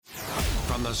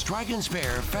from the Strike and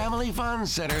Spare Family Fun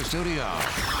Center studio.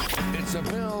 It's a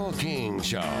Bill King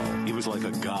Show. He was like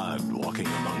a god walking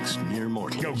amongst mere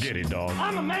mortals. Go get it, dog.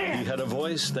 I'm a man. He had a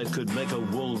voice that could make a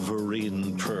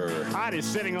wolverine purr. Art is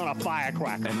sitting on a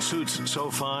firecracker. And suits so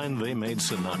fine, they made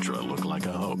Sinatra look like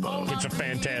a hobo. It's a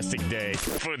fantastic day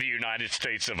for the United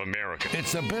States of America.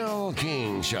 It's a Bill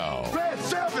King Show. Red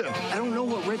 7! I don't know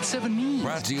what Red 7 means.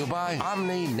 Brought to you by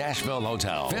Omni Nashville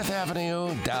Hotel, 5th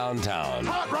Avenue, downtown.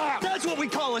 Hot rock! That's what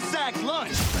we call a sack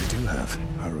lunch. I do have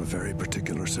a very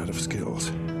particular set of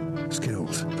skills.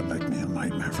 Skills that make me a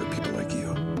nightmare for people like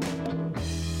you.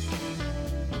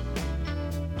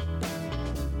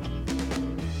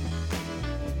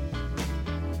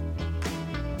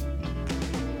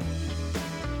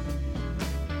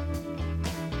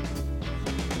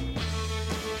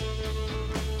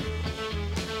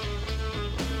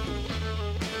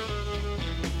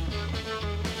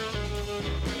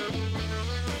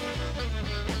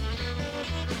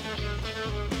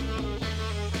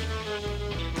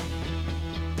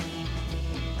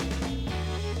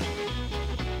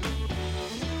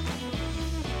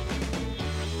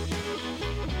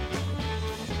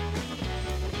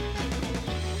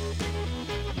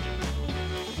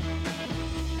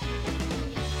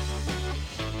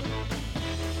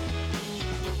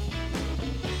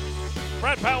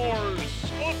 Brad Powers,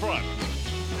 on front,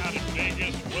 out in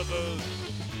Vegas with us,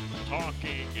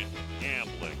 talking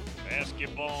gambling.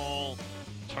 Basketball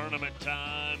tournament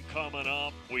time coming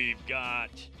up. We've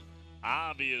got,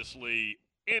 obviously,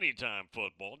 anytime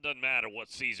football. Doesn't matter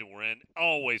what season we're in.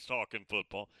 Always talking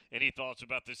football. Any thoughts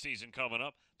about the season coming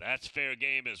up? That's fair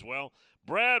game as well.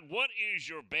 Brad, what is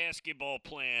your basketball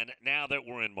plan now that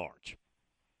we're in March?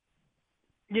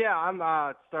 Yeah, I'm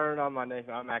starting on Monday.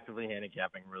 I'm actively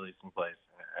handicapping, releasing plays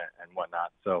and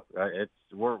whatnot. So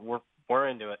we're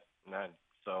into it.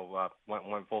 So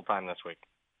went full time this week.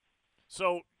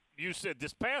 So you said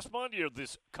this past Monday or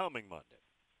this coming Monday?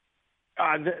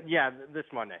 This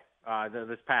Monday.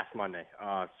 This past Monday.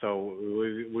 So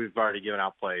we've already given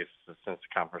out plays since the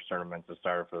conference tournaments have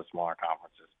started for the smaller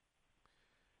conferences.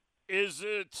 Is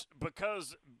it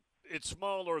because it's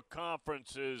smaller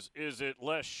conferences, is it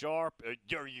less sharp?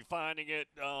 Are you finding it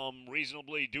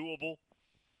reasonably doable?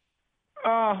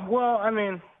 Well, I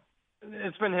mean,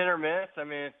 it's been hit or miss. I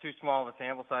mean, it's too small of a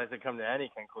sample size to come to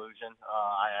any conclusion.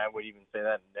 I would even say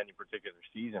that in any particular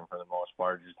season for the most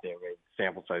part, just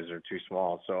sample sizes are too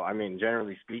small. So, I mean,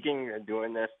 generally speaking,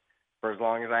 doing this for as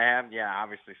long as I have,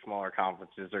 obviously smaller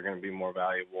conferences are going to be more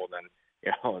valuable than,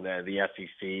 the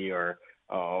SEC or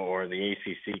the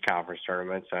ACC conference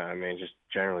tournaments. I mean, just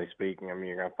generally speaking,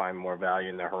 you're going to find more value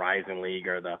in the Horizon League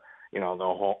or the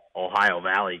Ohio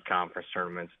Valley conference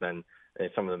tournaments than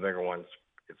some of the bigger ones.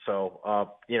 So,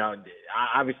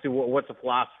 obviously, what's the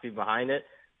philosophy behind it?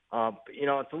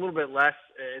 It's a little bit less.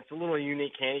 It's a little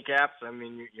unique handicaps. I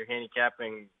mean, you're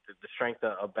handicapping the strength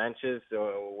of benches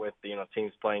with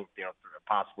teams playing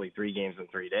possibly 3 games in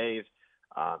 3 days.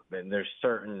 And there's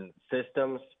certain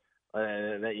systems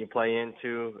that you play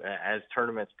into. As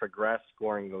tournaments progress,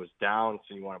 scoring goes down,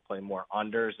 so you want to play more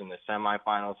unders in the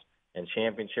semifinals and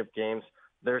championship games.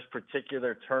 There's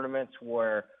particular tournaments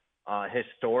where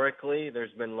historically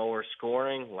there's been lower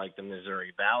scoring, like the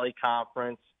Missouri Valley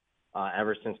Conference.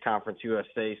 Ever since Conference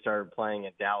USA started playing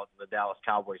at the Dallas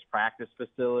Cowboys practice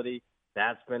facility,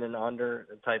 that's been an under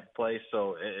type place.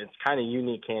 So it's kind of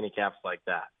unique handicaps like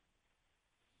that.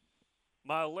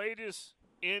 My latest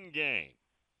in-game.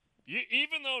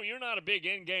 Even though you're not a big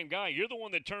in-game guy, you're the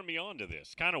one that turned me on to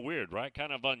this. Kind of weird, right?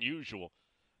 Kind of unusual.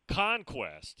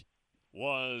 Conquest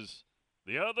was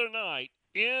the other night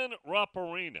in Rupp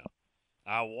Arena.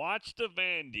 I watched the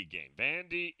Vandy game.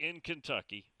 Vandy in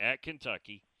Kentucky, at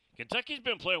Kentucky. Kentucky's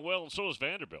been playing well, and so has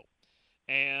Vanderbilt.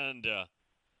 And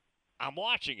I'm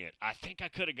watching it. I think I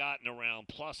could have gotten around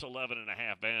plus 11.5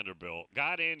 Vanderbilt.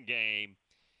 Got in game.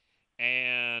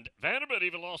 And Vanderbilt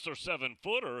even lost their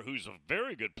 7-footer, who's a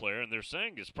very good player, and they're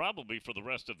saying is probably for the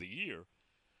rest of the year.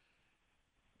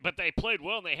 But they played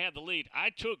well, and they had the lead. I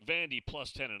took Vandy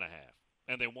plus 10.5,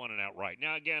 and they won it outright.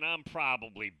 Now, again, I'm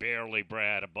probably barely,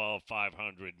 Brad, above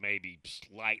 500, maybe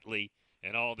slightly,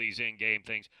 and all these in-game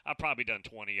things. I've probably done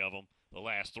 20 of them the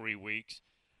last 3 weeks.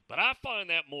 But I find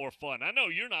that more fun. I know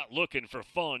you're not looking for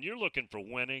fun. You're looking for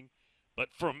winning. But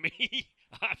for me,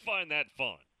 I find that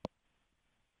fun.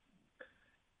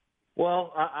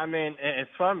 Well, I mean, it's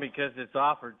fun because it's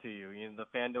offered to you. The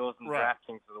FanDuels and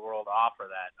DraftKings of the world offer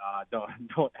that.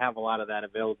 Don't have a lot of that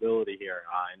availability here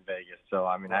in Vegas. So,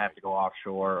 I mean, I have to go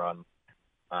offshore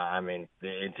I mean,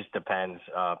 it just depends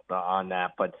on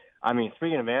that. But, I mean,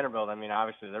 speaking of Vanderbilt, I mean,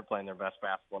 obviously they're playing their best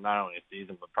basketball not only this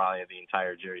season, but probably the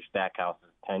entire Jerry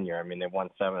Stackhouse's tenure. I mean, they've won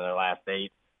 7 of their last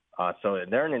 8. So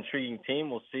they're an intriguing team.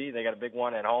 We'll see. They got a big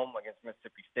one at home against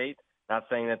Mississippi State. Not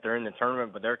saying that they're in the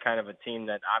tournament, but they're kind of a team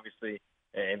that obviously,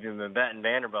 if you've been betting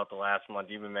Vanderbilt the last month,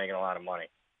 you've been making a lot of money.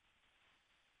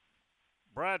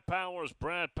 Brad Powers,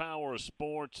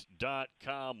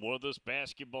 BradPowersSports.com with us.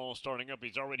 Basketball starting up.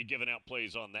 He's already given out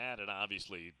plays on that, and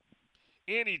obviously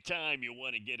anytime you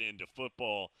want to get into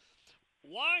football,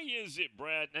 why is it,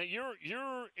 Brad? Now,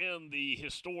 you're in the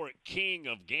historic king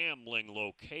of gambling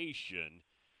location,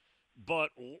 but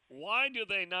why do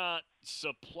they not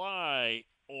supply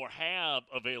or have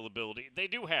availability? They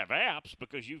do have apps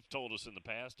because you've told us in the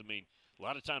past. I mean, a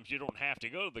lot of times you don't have to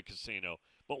go to the casino.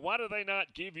 But why do they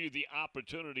not give you the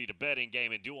opportunity to bet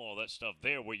in-game and do all that stuff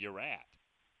there where you're at?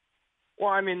 Well,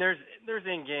 I mean, there's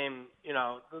in-game,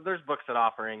 there's books that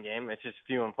offer in-game. It's just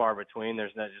few and far between.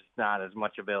 There's just not as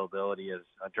much availability as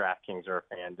a DraftKings or a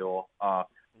FanDuel.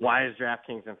 Why is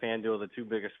DraftKings and FanDuel the two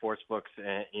biggest sports books,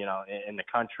 in the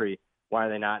country? Why are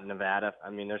they not in Nevada? I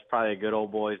mean, there's probably a good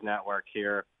old boys network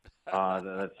here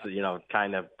that's,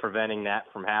 kind of preventing that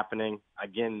from happening.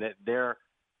 Again, that they're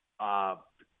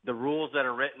the rules that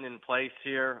are written in place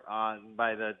here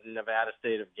by the Nevada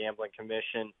State of Gambling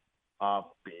Commission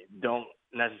don't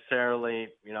necessarily,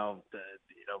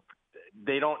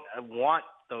 they don't want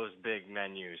those big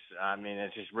menus. I mean,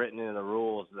 it's just written into the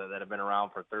rules that have been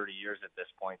around for 30 years at this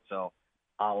point. So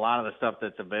a lot of the stuff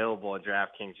that's available at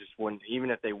DraftKings just wouldn't, even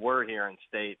if they were here in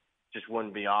state, just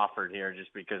wouldn't be offered here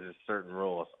just because of certain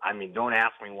rules. I mean, don't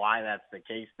ask me why that's the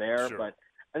case there, Sure. but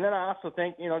and then I also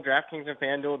think, DraftKings and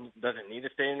FanDuel doesn't need to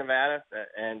stay in Nevada,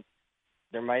 and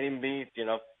there might even be,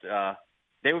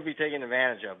 they would be taking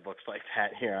advantage of books like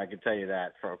that here. I can tell you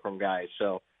that from guys.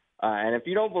 So, and if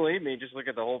you don't believe me, just look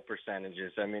at the hold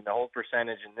percentages. I mean, the hold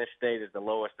percentage in this state is the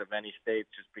lowest of any state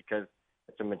just because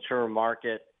it's a mature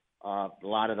market. A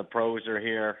lot of the pros are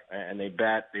here, and they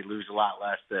bet. They lose a lot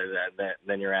less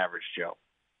than your average Joe.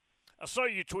 I saw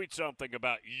you tweet something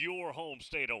about your home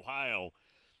state, Ohio.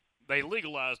 They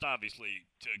legalized, obviously,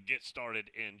 to get started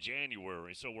in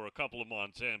January, so we're a couple of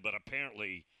months in, but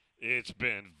apparently it's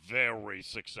been very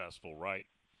successful, right?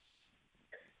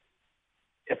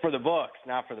 For the books,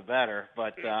 not for the better,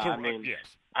 but I mean,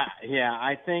 yes.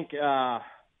 I think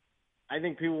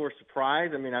people were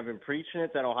surprised. I mean, I've been preaching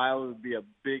it that Ohio would be a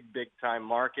big time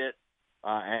market,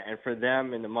 and for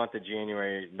them in the month of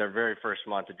January, their very first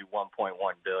month, to do 1.1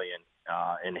 billion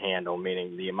in handle,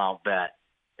 meaning the amount bet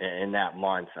in that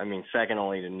month. I mean, second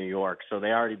only to New York. So they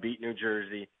already beat New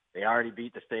Jersey. They already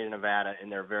beat the state of Nevada in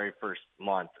their very first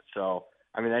month. So,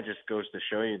 I mean, that just goes to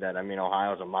show you that, I mean,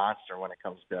 Ohio's a monster when it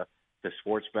comes to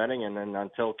sports betting. And then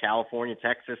until California,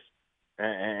 Texas,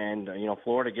 and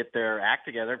Florida get their act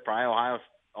together, probably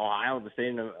Ohio, the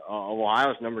state of Ohio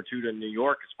is number 2 to New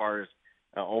York as far as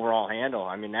overall handle.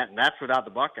 I mean, that's without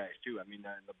the Buckeyes, too. I mean,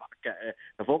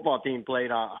 the football team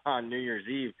played on New Year's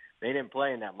Eve. They didn't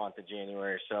play in that month of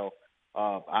January. So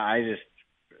I just,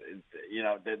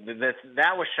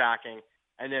 that was shocking.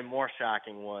 And then more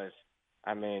shocking was,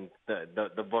 I mean,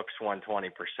 the books won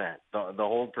 20%. The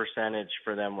hold percentage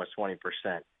for them was 20%.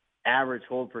 Average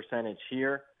hold percentage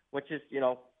here, which is,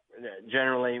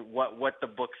 generally what the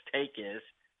books take is,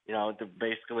 to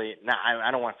basically,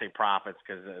 I don't want to say profits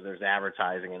because there's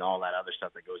advertising and all that other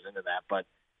stuff that goes into that. But,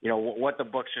 what the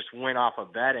books just went off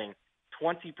of betting,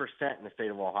 20% in the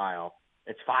state of Ohio.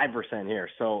 It's 5% here.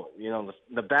 So,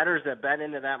 the bettors that bet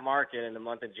into that market in the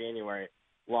month of January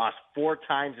lost 4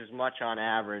 times as much on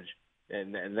average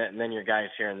than your guys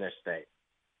here in this state.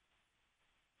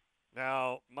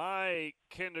 Now, my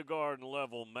kindergarten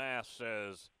level math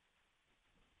says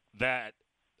that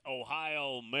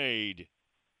Ohio made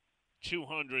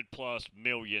 $200+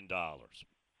 million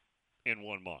in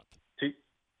 1 month.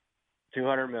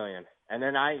 $200 million. And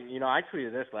then I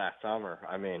tweeted this last summer.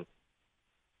 I mean,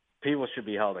 people should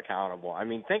be held accountable. I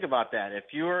mean, think about that.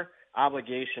 If your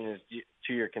obligation is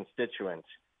to your constituents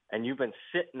and you've been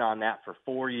sitting on that for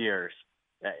 4 years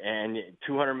and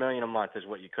 $200 million a month is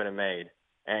what you could have made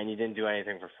and you didn't do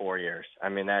anything for 4 years. I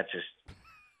mean, that just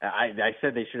I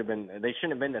said they shouldn't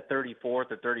have been the 34th or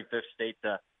 35th state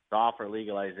to offer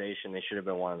legalization. They should have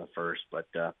been one of the first, but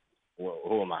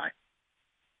who am I?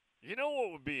 You know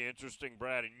what would be interesting,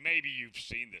 Brad, and maybe you've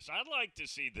seen this. I'd like to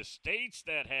see the states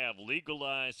that have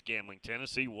legalized gambling,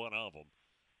 Tennessee one of them,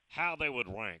 how they would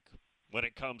rank when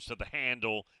it comes to the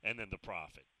handle and then the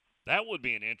profit. That would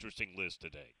be an interesting list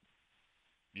today.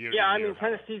 Yeah, I mean,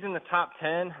 Tennessee's in the top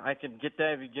 10. I could get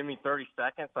that if you give me 30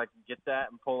 seconds. I can get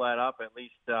that and pull that up. At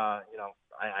least, I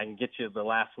can get you the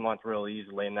last month real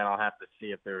easily, and then I'll have to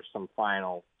see if there's some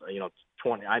final,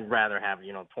 20. I'd rather have,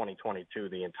 2022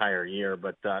 the entire year,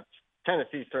 but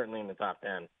Tennessee's certainly in the top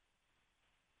 10.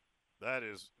 That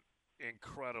is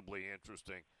incredibly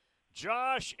interesting.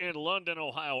 Josh in London,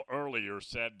 Ohio earlier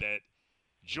said that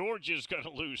Georgia's going to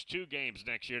lose 2 games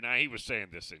next year. Now, he was saying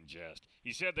this in jest.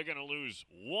 He said they're going to lose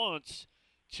once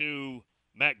to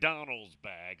McDonald's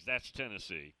bags. That's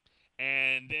Tennessee.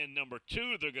 And then number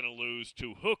 2, they're going to lose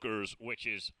to Hookers, which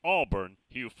is Auburn,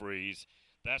 Hugh Freeze.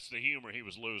 That's the humor he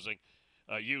was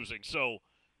using. So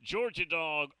Georgia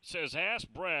Dog says, ask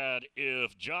Brad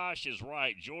if Josh is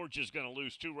right. Georgia's going to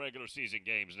lose 2 regular season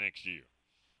games next year.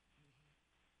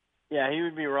 Yeah, he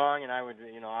would be wrong, and I would,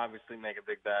 obviously make a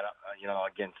big bet,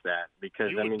 against that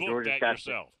because Georgia's got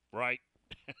yourself, right?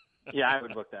 Yeah, I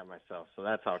would book that myself. So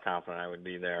that's how confident I would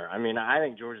be there. I mean, I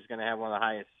think Georgia's going to have one of the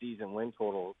highest season win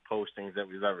total postings that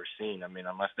we've ever seen. I mean,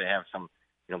 unless they have some,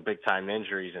 big time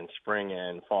injuries in spring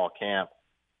and fall camp.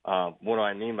 What do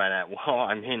I mean by that? Well,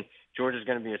 I mean, Georgia's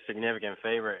going to be a significant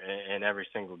favorite in every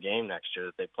single game next year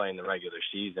that they play in the regular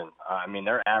season.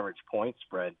 Their average point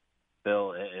spread,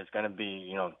 Bill, is going to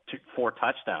be, 4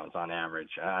 touchdowns on average.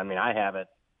 I have it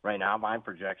right now. My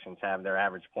projections have their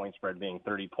average point spread being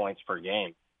 30 points per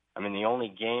game. The only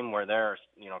game where they're,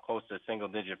 close to a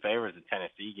single-digit favor is the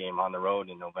Tennessee game on the road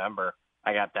in November.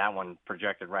 I got that one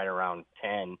projected right around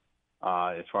 10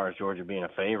 as far as Georgia being a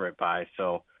favorite by.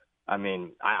 So, I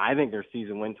think their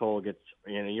season win total gets,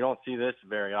 you don't see this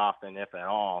very often, if at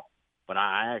all, but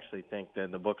I actually think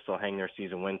that the books will hang their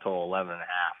season win total 11.5.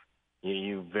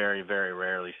 You very, very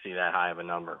rarely see that high of a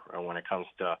number when it comes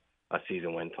to a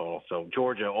season win total. So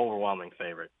Georgia, overwhelming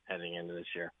favorite heading into this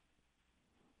year.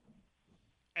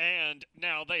 And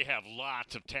now they have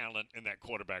lots of talent in that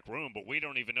quarterback room, but we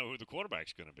don't even know who the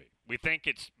quarterback's going to be. We think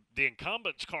it's the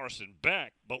incumbent's Carson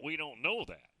Beck, but we don't know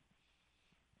that.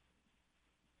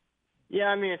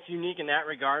 Yeah, it's unique in that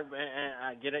regard. And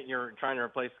I get it. You're trying to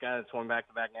replace a guy that's won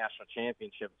back-to-back national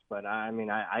championships. But, I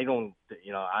don't,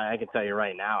 I can tell you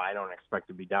right now, I don't expect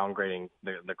to be downgrading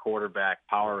the quarterback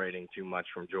power rating too much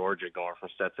from Georgia going from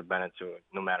Stetson Bennett to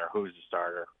no matter who's the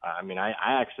starter.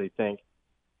 I actually think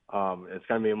it's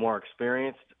going to be a more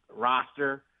experienced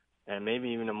roster and maybe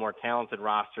even a more talented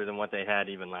roster than what they had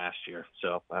even last year.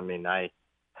 So, right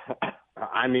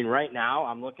now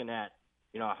I'm looking at,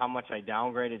 how much I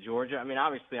downgraded Georgia.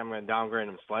 Obviously I'm going to downgrade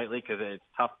them slightly because it's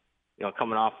tough,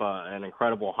 coming off an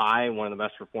incredible high, one of the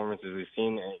best performances we've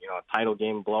seen, a title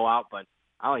game blowout. But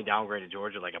I only downgraded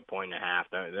Georgia like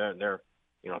 1.5. They're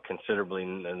considerably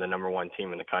the number 1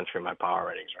 team in the country in my power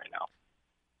ratings right now.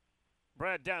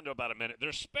 Brad, down to about a minute.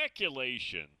 There's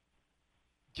speculation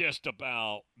just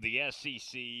about the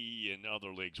SEC and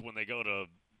other leagues when they go to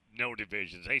no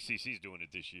divisions. ACC's doing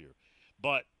it this year.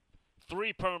 But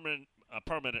 3 permanent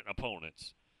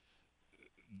opponents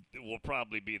will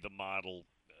probably be the model,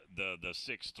 the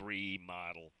 6-3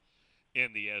 model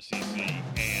in the SEC.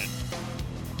 And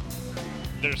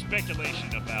there's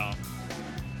speculation about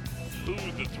who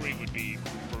the 3 would be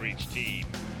for each team.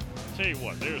 Tell you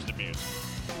what, there's the music.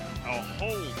 I'll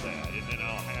hold that, and then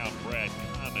I'll have Brad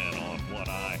comment on what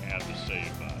I have to say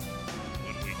about it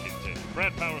when we continue.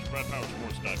 Brad Powers,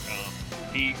 BradPowerSports.com.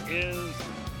 He is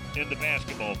in the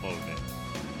basketball mode now.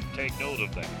 Take note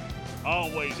of that.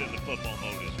 Always in the football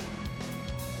mode as well.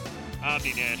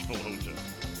 Omni Nashville Hotel.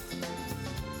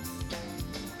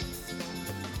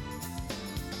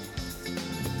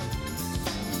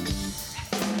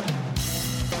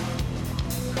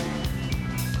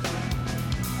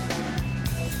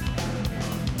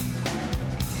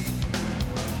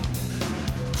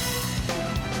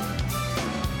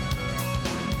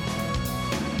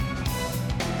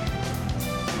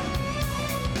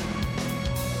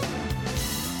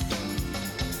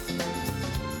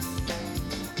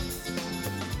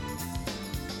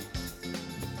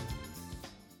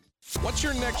 What's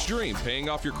your next dream? Paying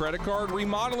off your credit card,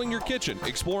 remodeling your kitchen,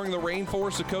 exploring the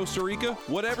rainforests of Costa Rica?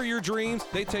 Whatever your dreams,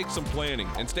 they take some planning.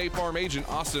 And State Farm agent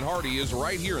Austin Hardy is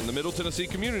right here in the Middle Tennessee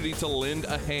community to lend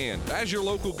a hand. As your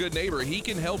local good neighbor, he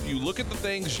can help you look at the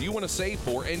things you want to save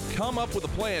for and come up with a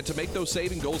plan to make those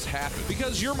saving goals happen.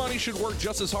 Because your money should work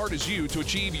just as hard as you to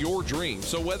achieve your dream.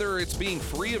 So whether it's being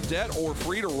free of debt or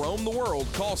free to roam the world,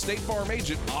 call State Farm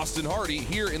agent Austin Hardy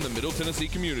here in the Middle Tennessee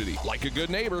community. Like a good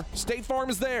neighbor, State Farm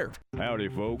is there. Howdy,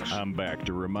 folks. I'm back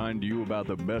to remind you about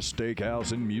the best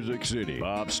steakhouse in Music City,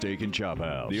 Bob's Steak and Chop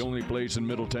House. The only place in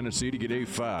Middle Tennessee to get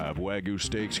A5 Wagyu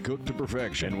steaks cooked to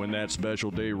perfection. And when that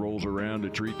special day rolls around to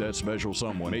treat that special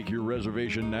someone, make your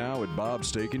reservation now at Bob's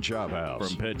Steak and Chop House.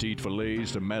 From petite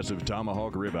fillets to massive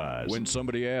tomahawk ribeyes. When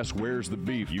somebody asks where's the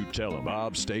beef, you tell them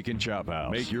Bob's Steak and Chop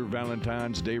House. Make your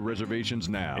Valentine's Day reservations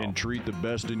now and treat the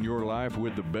best in your life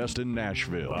with the best in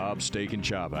Nashville. Bob's Steak and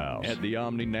Chop House at the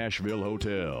Omni Nashville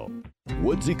Hotel.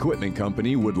 Woods Equipment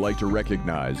Company would like to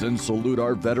recognize and salute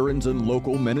our veterans and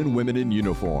local men and women in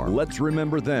uniform. Let's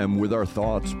remember them with our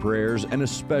thoughts, prayers, and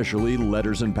especially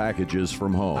letters and packages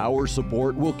from home. Our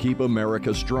support will keep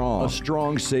America strong. A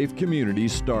strong, safe community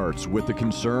starts with the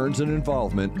concerns and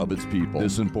involvement of its people.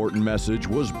 This important message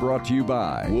was brought to you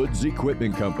by Woods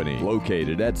Equipment Company,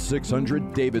 located at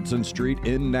 600 Davidson Street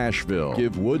in Nashville.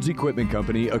 Give Woods Equipment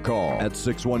Company a call at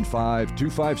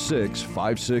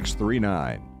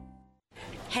 615-256-5639.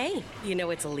 Hey, you know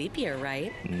it's a leap year,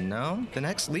 right? No, the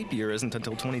next leap year isn't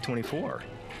until 2024.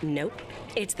 Nope,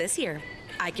 it's this year.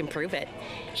 I can prove it.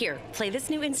 Here, play this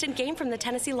new instant game from the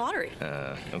Tennessee Lottery.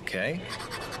 Okay.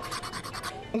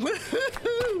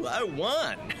 Woohoo! I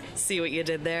won! See what you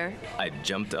did there? I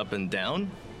jumped up and down?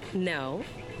 No,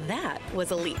 that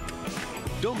was a leap.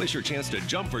 Don't miss your chance to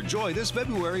jump for joy this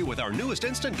February with our newest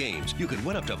instant games. You could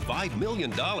win up to $5 million.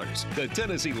 The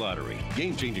Tennessee Lottery.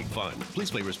 Game-changing fun.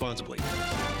 Please play responsibly.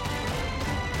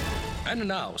 And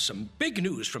now, some big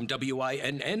news from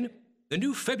WINN. The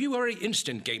new February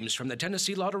instant games from the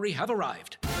Tennessee Lottery have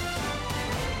arrived.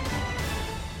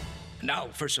 Now,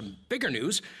 for some bigger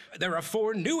news, there are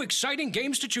 4 new exciting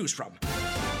games to choose from.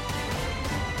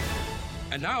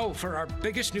 And now, for our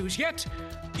biggest news yet,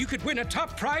 you could win a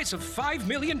top prize of $5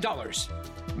 million.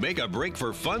 Make a break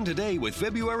for fun today with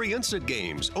February Instant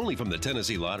Games, only from the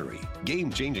Tennessee Lottery.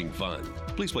 Game-changing fun.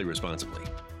 Please play responsibly.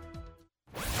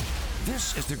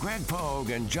 This is the Greg Pogue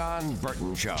and John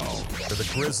Burton Show.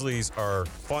 The Grizzlies are a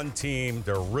fun team.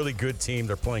 They're a really good team.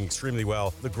 They're playing extremely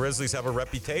well. The Grizzlies have a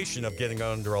reputation of getting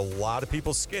under a lot of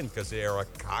people's skin because they are a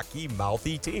cocky,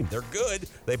 mouthy team. They're good.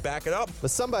 They back it up.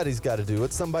 But somebody's got to do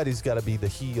it. Somebody's got to be the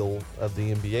heel of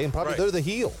the NBA, and probably they're the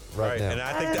heel right now. And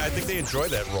I think they enjoy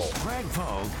that role. Greg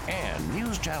Pogue and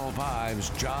News Channel 5's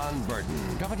John Burton,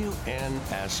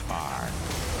 WNSR,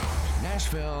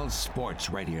 Nashville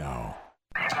Sports Radio.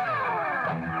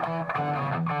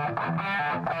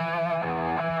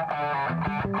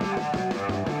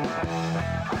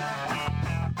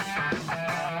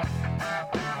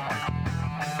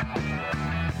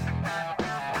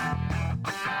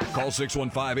 Call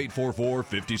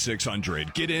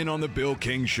 615-844-5600. Get in on the Bill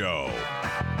King Show.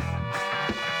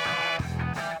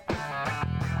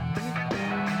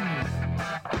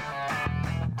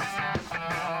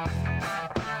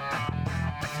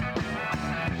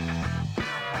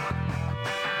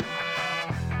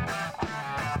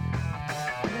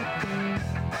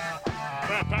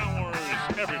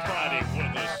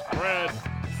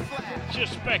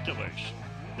 Just speculation,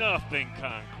 nothing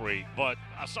concrete, but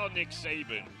I saw Nick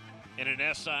Saban in an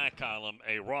SI column,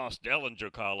 a Ross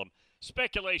Dellinger column.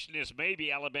 Speculation is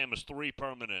maybe Alabama's 3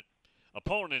 permanent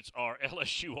opponents are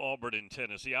LSU, Auburn, and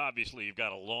Tennessee. Obviously, you've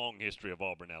got a long history of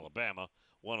Auburn-Alabama,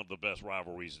 one of the best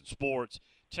rivalries in sports.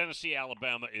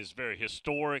 Tennessee-Alabama is very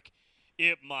historic.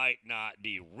 It might not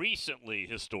be recently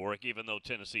historic, even though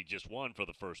Tennessee just won for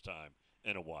the first time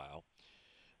in a while.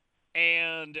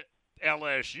 And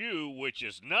LSU, which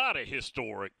is not a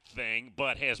historic thing,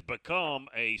 but has become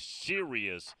a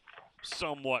serious,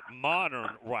 somewhat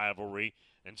modern rivalry.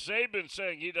 And Saban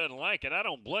saying he doesn't like it, I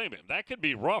don't blame him. That could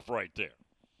be rough right there.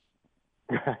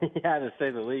 Yeah, to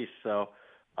say the least. So,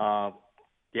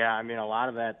 yeah, I mean, a lot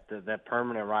of that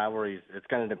permanent rivalries, it's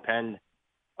going to depend.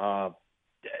 All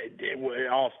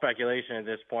speculation at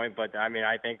this point, but I mean,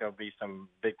 I think there'll be some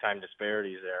big-time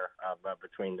disparities there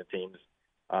between the teams.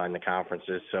 In the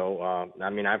conferences. So, I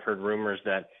mean, I've heard rumors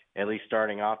that at least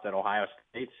starting off that Ohio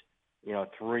State's,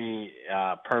 3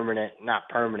 permanent, not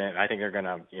permanent. I think they're going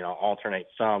to, alternate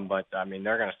some, but I mean,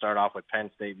 they're going to start off with Penn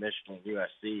State, Michigan,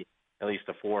 USC, at least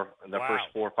the first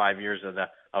 4 or 5 years of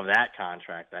that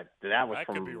contract. That was that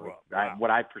from could be rough. Wow.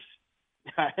 what I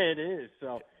it is.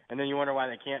 So, and then you wonder why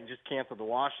they can't just cancel the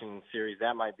Washington series.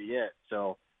 That might be it.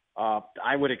 So,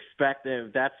 I would expect that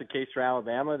if that's the case for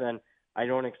Alabama, then I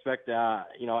don't expect,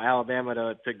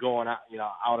 Alabama to go on, out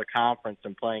of conference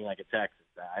and playing like a Texas.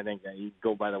 I think that you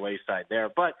go by the wayside there.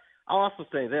 But I'll also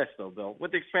say this, though, Bill.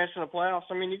 With the expansion of playoffs,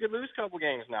 I mean, you could lose a couple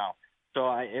games now. So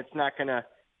it's not going to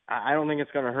 – I don't think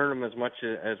it's going to hurt them as much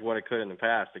as what it could in the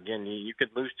past. Again, you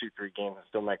could lose 2-3 games and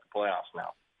still make the playoffs now.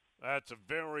 That's a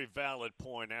very valid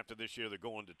point. After this year, they're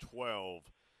going to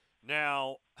 12.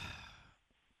 Now,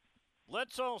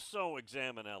 let's also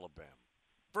examine Alabama.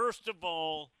 First of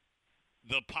all,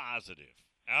 the positive.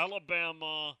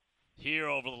 Alabama here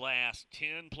over the last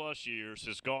 10-plus years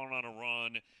has gone on a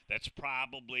run that's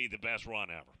probably the best run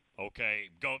ever, okay?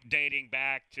 Dating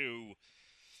back to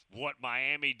what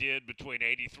Miami did between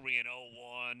 83 and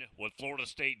 01, what Florida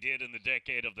State did in the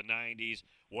decade of the 90s,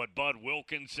 what Bud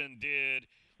Wilkinson did,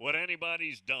 what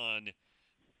anybody's done.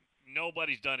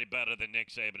 Nobody's done it better than Nick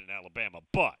Saban in Alabama.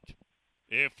 But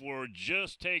if we're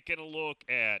just taking a look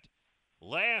at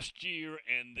last year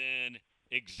and then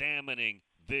examining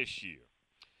this year,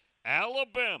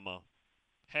 Alabama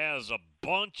has a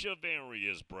bunch of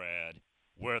areas, Brad,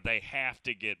 where they have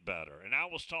to get better. And I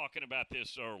was talking about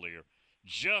this earlier.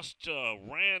 Just to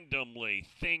randomly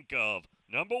think of,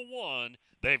 number one,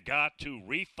 they've got to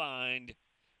refine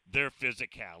their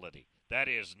physicality. That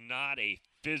is not a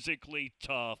physically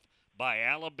tough, by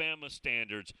Alabama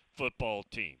standards, football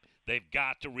team. They've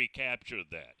got to recapture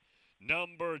that.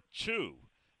 Number two,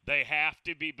 they have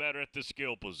to be better at the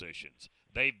skill positions.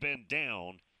 They've been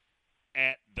down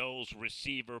at those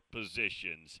receiver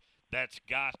positions. That's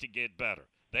got to get better.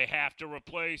 They have to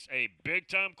replace a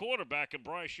big-time quarterback in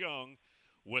Bryce Young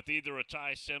with either a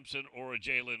Ty Simpson or a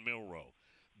Jalen Milroe.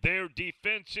 Their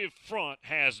defensive front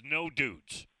has no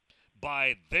dudes.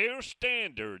 By their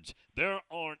standards, there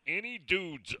aren't any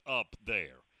dudes up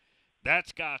there.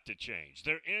 That's got to change.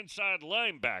 Their inside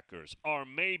linebackers are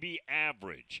maybe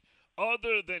average.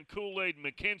 Other than Kool-Aid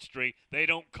McKinstry, they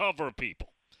don't cover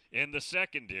people in the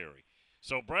secondary.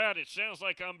 So, Brad, it sounds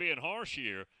like I'm being harsh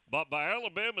here, but by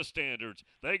Alabama standards,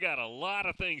 they got a lot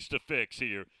of things to fix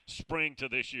here, spring to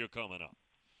this year coming up.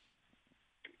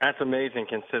 That's amazing,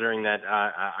 considering that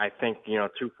I think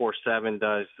 247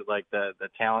 does like the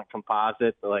talent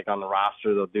composite, like on the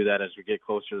roster. They'll do that as we get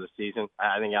closer to the season.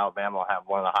 I think Alabama will have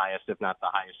one of the highest, if not the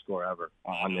highest, score ever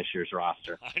on this year's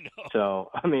roster. I know. So,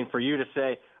 I mean, for you to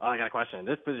say, "Oh, I got a question: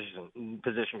 this position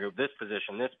group, this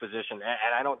position,"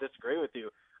 and I don't disagree with you.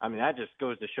 I mean, that just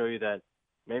goes to show you that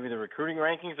maybe the recruiting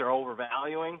rankings are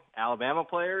overvaluing Alabama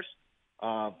players.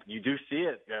 You do see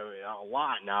it a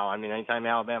lot now. I mean, anytime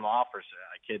Alabama offers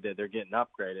a kid that they're getting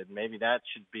upgraded, maybe that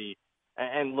should be.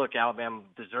 And look, Alabama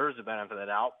deserves the benefit of the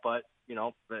doubt, but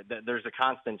there's a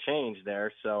constant change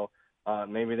there. So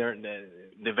maybe the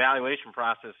evaluation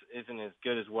process isn't as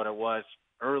good as what it was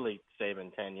early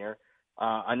Saban tenure.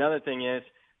 Another thing is,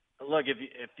 look,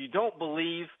 if you don't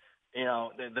believe,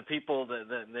 the people,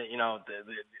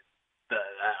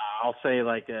 I'll say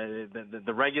like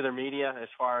the regular media, as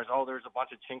far as, there's a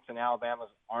bunch of chinks in Alabama's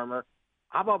armor.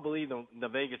 How about believe the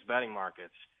Vegas betting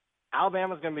markets?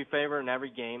 Alabama's going to be favored in every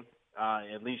game,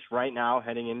 at least right now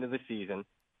heading into the season.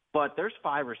 But there's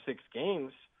 5 or 6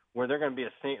 games where they're going to be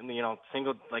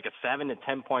single, like a 7 to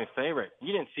 10 point favorite.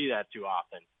 You didn't see that too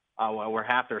often. Where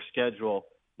half their schedule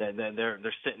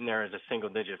they're sitting there as a single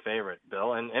digit favorite,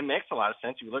 Bill, and it makes a lot of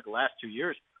sense. You look at the last 2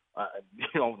 years.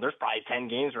 There's probably 10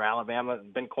 games where Alabama has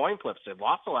been coin flips. They've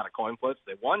lost a lot of coin flips.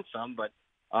 They've won some, but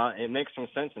it makes some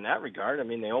sense in that regard. I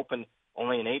mean, they opened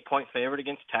only an 8-point favorite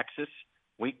against Texas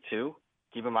week 2.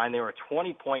 Keep in mind they were a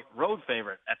 20-point road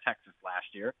favorite at Texas last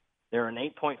year. They were an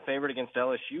 8-point favorite against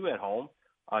LSU at home.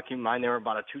 Keep in mind they were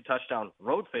about a 2-touchdown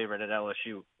road favorite at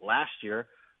LSU last year.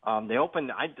 They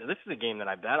opened. This is a game that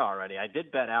I bet already. I did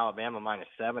bet Alabama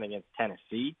 -7 against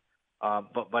Tennessee,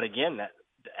 but again, that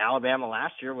Alabama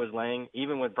last year was laying,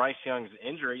 even with Bryce Young's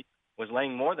injury, was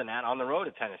laying more than that on the road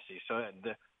at Tennessee. So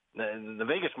the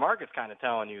Vegas market's kind of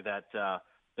telling you that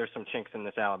there's some chinks in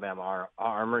this Alabama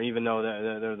armor, even though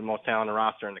they're the most talented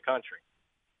roster in the country.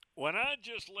 When I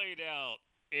just laid out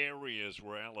areas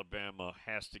where Alabama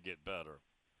has to get better,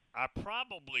 I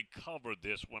probably covered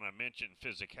this when I mentioned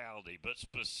physicality, but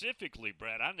specifically,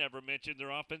 Brad, I never mentioned their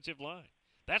offensive line.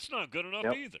 That's not good enough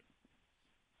either.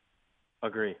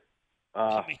 Agree.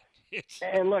 I mean,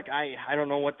 and look, I don't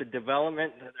know what the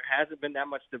development. There hasn't been that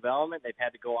much development. They've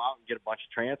had to go out and get a bunch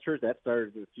of transfers. That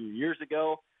started a few years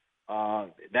ago.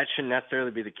 That shouldn't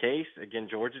necessarily be the case. Again,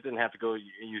 Georgia didn't have to go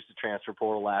use the transfer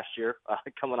portal last year,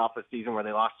 coming off a season where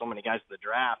they lost so many guys to the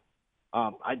draft.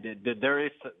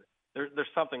 There's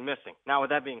something missing. Now,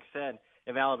 with that being said,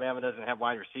 if Alabama doesn't have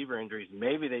wide receiver injuries,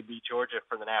 maybe they beat Georgia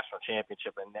for the national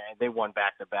championship, and they won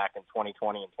back-to-back in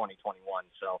 2020 and 2021.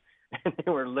 So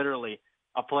they were literally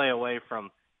a play away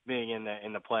from being in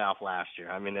the playoff last year.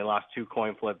 I mean, they lost 2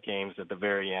 coin flip games at the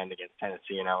very end against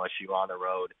Tennessee and LSU on the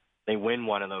road. They win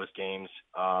one of those games,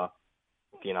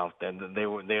 they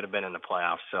would have been in the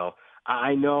playoffs. So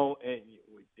I know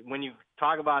when you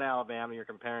talk about Alabama, you're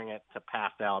comparing it to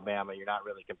past Alabama. You're not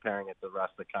really comparing it to the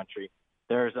rest of the country.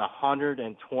 There's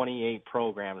 128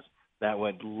 programs that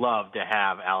would love to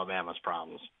have Alabama's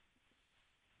problems.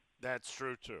 That's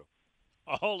true, too.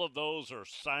 All of those are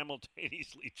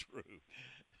simultaneously true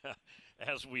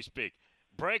as we speak.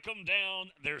 Break them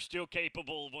down, they're still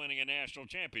capable of winning a national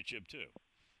championship, too,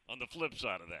 on the flip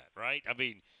side of that, right? I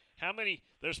mean, how many?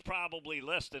 There's probably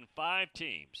less than 5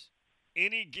 teams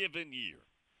any given year.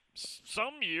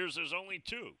 Some years there's only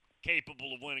 2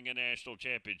 capable of winning a national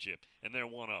championship, and they're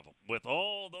one of them. With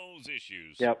all those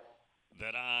issues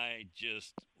that I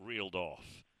just reeled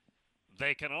off,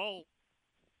 they can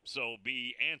also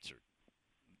be answered.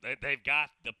 They've got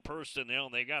the personnel,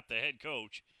 and they got the head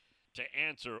coach to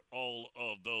answer all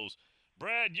of those.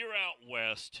 Brad, you're out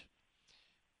west.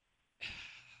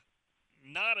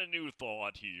 Not a new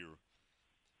thought here,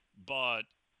 but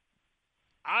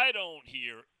I don't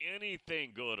hear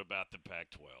anything good about the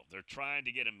Pac-12. They're trying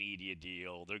to get a media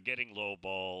deal. They're getting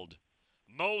lowballed.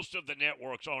 Most of the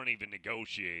networks aren't even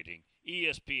negotiating.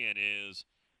 ESPN is,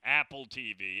 Apple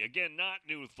TV. Again, not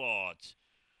new thoughts,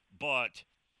 but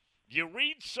you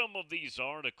read some of these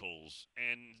articles,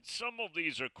 and some of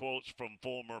these are quotes from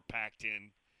former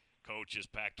Pac-10 coaches,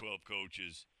 Pac-12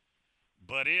 coaches,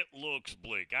 but it looks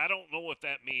bleak. I don't know if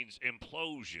that means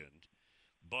implosion,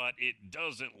 but it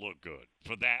doesn't look good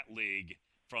for that league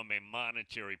from a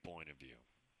monetary point of view.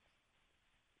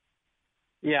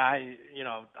 Yeah,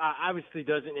 obviously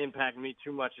doesn't impact me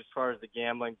too much as far as the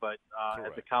gambling, but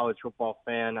as a college football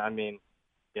fan, I mean,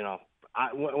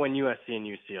 when USC and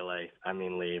UCLA,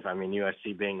 leave.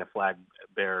 USC being the flag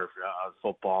bearer of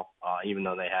football, even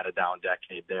though they had a down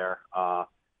decade there,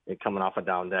 coming off a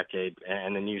down decade,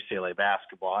 and then UCLA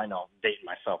basketball. I know I'm dating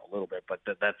myself a little bit, but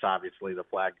that's obviously the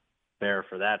flag bearer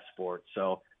for that sport.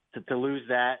 So to lose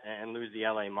that and lose the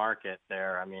LA market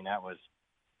there, that was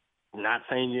not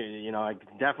saying I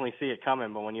could definitely see it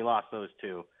coming, but when you lost those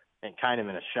 2, and kind of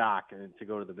in a shock to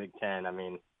go to the Big Ten,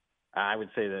 I would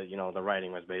say that, the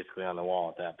writing was basically on the wall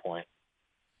at that point.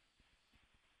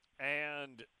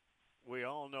 And we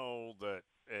all know that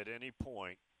at any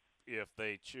point, if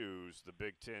they choose, the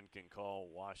Big Ten can call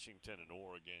Washington and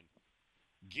Oregon.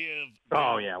 Give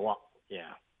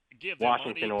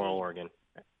Washington or Oregon.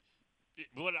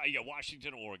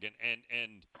 Washington or Oregon,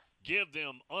 and give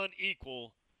them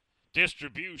unequal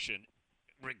distribution,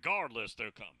 regardless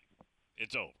they're coming.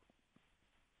 It's over.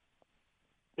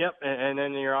 Yep, and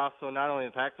then you're also not only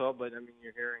the Pac-12, but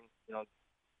you're hearing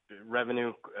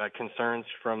revenue concerns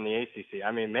from the ACC.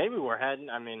 Maybe we're heading.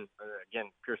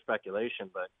 Again, pure speculation,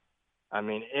 but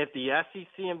if the SEC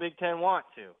and Big Ten want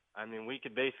to, we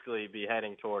could basically be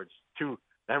heading towards 2.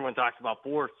 Everyone talks about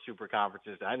 4 super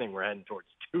conferences. I think we're heading towards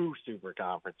 2 super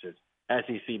conferences,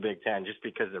 SEC, Big Ten, just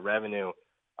because the revenue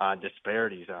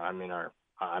disparities are.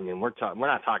 We're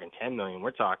not talking 10 million.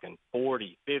 We're talking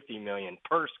 40, 50 million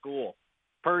per school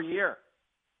per year.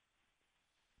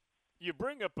 You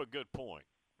bring up a good point.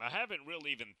 I haven't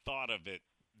really even thought of it.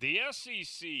 The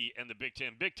SEC and the Big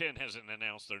Ten hasn't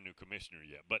announced their new commissioner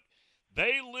yet, but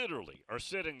they literally are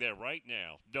sitting there right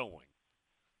now knowing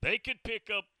they could pick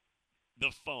up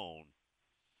the phone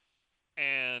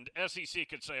and SEC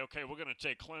could say, okay, we're going to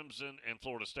take Clemson and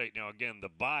Florida State. Now, again, the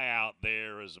buyout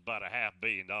there is about $500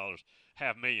 million.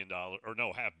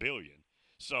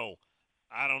 So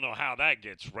I don't know how that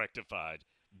gets rectified.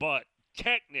 But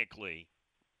technically,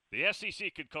 the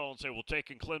SEC could call and say, we're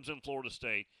taking Clemson, Florida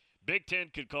State. Big Ten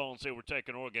could call and say, we're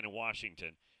taking Oregon and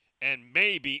Washington, and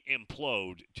maybe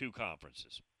implode 2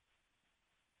 conferences.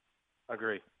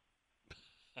 Agree.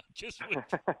 Just with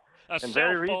a and cell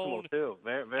very phone. Reasonable, too.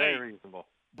 Very reasonable.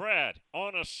 Brad,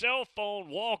 on a cell phone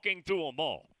walking through a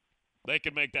mall, they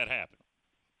could make that happen.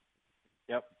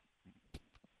 Yep,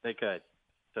 they could.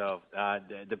 So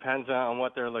it depends on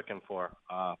what they're looking for.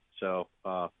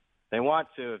 They want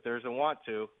to. If there's a want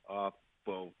to,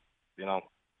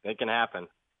 it can happen.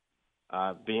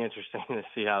 Be interesting to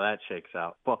see how that shakes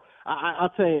out. Well, I'll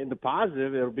tell you the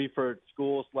positive. It'll be for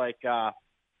schools like a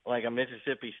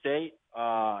Mississippi State,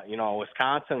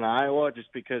 Wisconsin, and Iowa,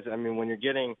 just because when you're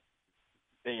getting,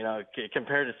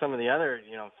 compared to some of the other,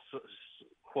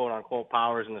 quote unquote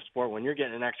powers in the sport, when you're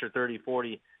getting an extra 30,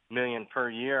 40 million per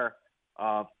year.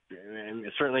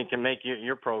 It certainly can make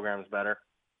your programs better.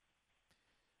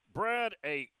 Brad,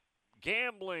 a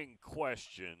gambling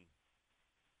question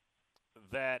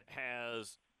that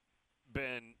has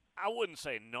been, I wouldn't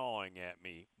say gnawing at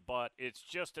me, but it's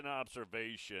just an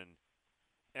observation,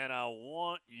 and I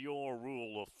want your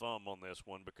rule of thumb on this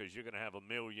one because you're going to have a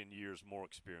million years more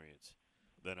experience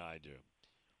than I do.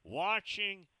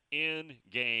 Watching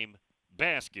in-game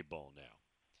basketball now.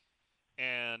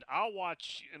 And I'll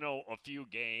watch, a few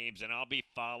games, and I'll be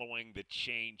following the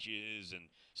changes, and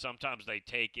sometimes they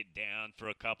take it down for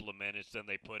a couple of minutes, then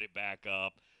they put it back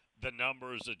up. The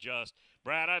numbers adjust.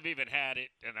 Brad, I've even had it,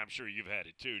 and I'm sure you've had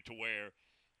it too, to where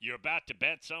you're about to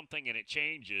bet something and it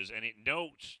changes, and it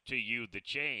notes to you the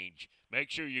change.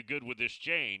 Make sure you're good with this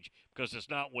change because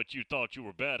it's not what you thought you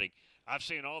were betting. I've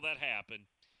seen all that happen,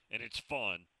 and it's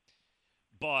fun.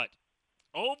 But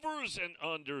overs and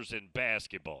unders in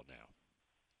basketball now,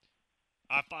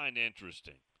 I find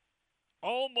interesting.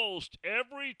 Almost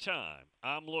every time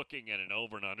I'm looking at an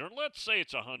over and under, and let's say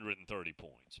it's 130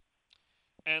 points.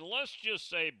 And let's just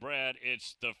say, Brad,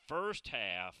 it's the first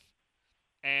half,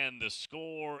 and the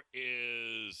score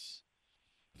is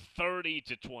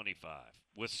 30-25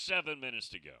 with 7 minutes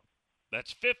to go.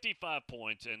 That's 55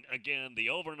 points, and again, the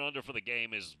over and under for the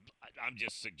game is, I'm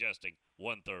just suggesting,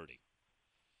 130.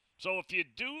 So if you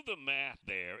do the math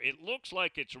there, it looks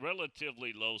like it's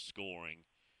relatively low scoring.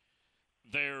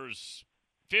 There's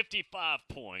 55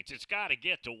 points. It's got to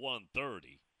get to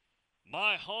 130.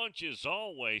 My hunch is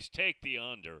always take the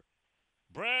under.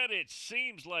 Brad, it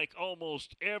seems like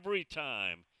almost every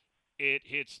time it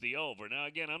hits the over. Now,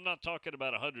 again, I'm not talking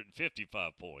about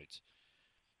 155 points.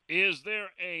 Is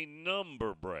there a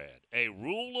number, Brad, a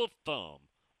rule of thumb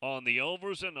on the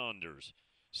overs and unders,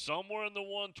 somewhere in the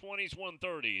 120s,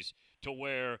 130s, to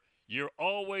where you're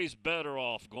always better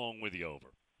off going with the over?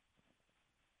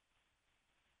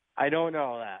 I don't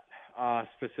know that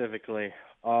specifically.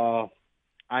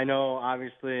 I know,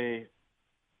 obviously,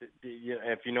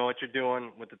 if you know what you're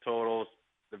doing with the totals,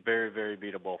 they're very, very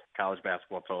beatable college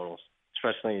basketball totals,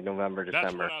 especially November, December.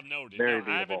 That's what I've noted. Very now, beatable.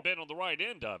 I haven't been on the right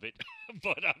end of it,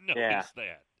 but I've noticed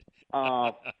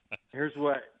that. Here's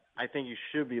what I think you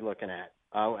should be looking at.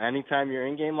 Anytime you're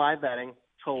in-game live betting,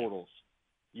 totals,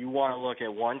 you want to look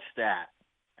at one stat,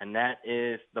 and that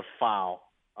is the foul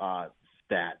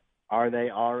stat.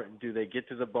 Do they get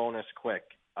to the bonus quick?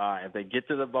 If they get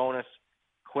to the bonus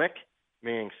quick,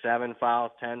 meaning 7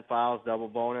 fouls, 10 fouls, double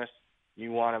bonus,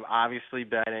 you want them obviously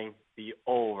betting the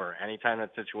over anytime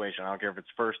that situation. I don't care if it's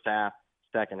first half,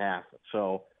 second half.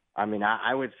 So,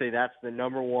 I would say that's the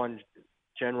number one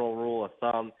general rule of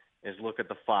thumb is look at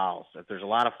the fouls. If there's a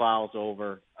lot of fouls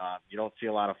over, you don't see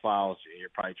a lot of fouls, you're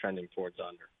probably trending towards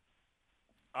under.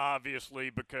 Obviously,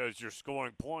 because you're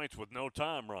scoring points with no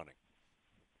time running.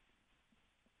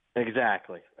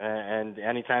 Exactly, and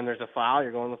anytime there's a foul,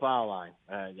 you're going to the foul line,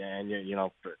 and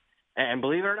and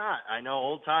believe it or not, I know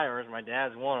old timers. My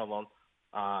dad's one of them.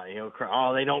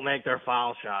 They don't make their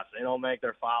foul shots. They don't make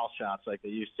their foul shots like they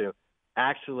used to.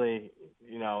 Actually,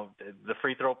 the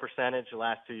free throw percentage the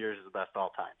last 2 years is the best all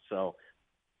time. So,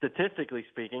 statistically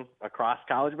speaking, across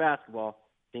college basketball,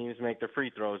 teams make their free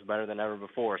throws better than ever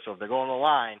before. So if they're going to the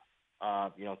line.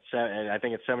 I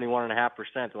think it's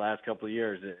 71.5% the last couple of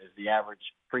years is the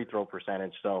average free throw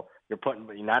percentage. So you're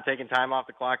not taking time off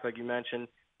the clock like you mentioned,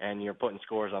 and you're putting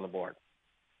scores on the board.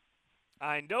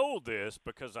 I know this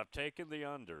because I've taken the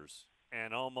unders,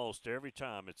 and almost every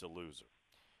time it's a loser.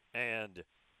 And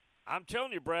I'm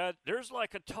telling you, Brad, there's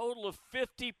like a total of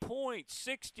 50 points,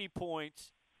 60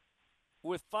 points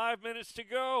with 5 minutes to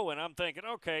go. And I'm thinking,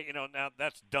 okay, now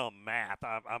that's dumb math.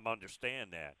 I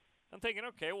understand that. I'm thinking,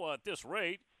 okay, well, at this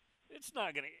rate, it's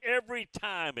not going to – every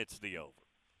time it's the over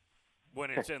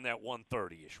when it's in that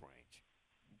 130-ish range.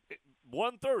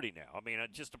 130 now.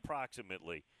 Just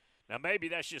approximately. Now, maybe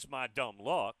that's just my dumb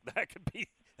luck. That could be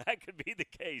the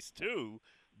case too,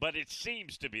 but it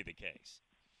seems to be the case.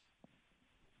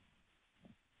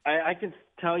 I can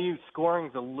tell you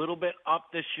scoring's a little bit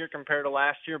up this year compared to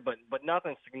last year, but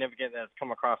nothing significant that's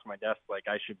come across my desk like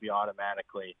I should be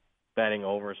automatically – betting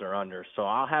overs or unders. So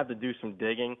I'll have to do some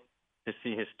digging to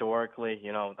see historically.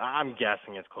 I'm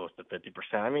guessing it's close to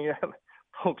 50%.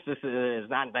 Folks, this is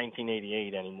not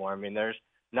 1988 anymore. There's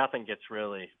nothing gets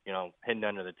really, hidden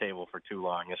under the table for too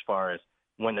long as far as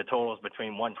when the total is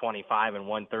between 125 and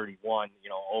 131,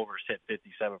 overs hit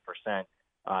 57%.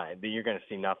 You're going to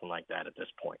see nothing like that at this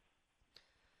point.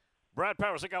 Brad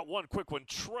Powers, I got one quick one.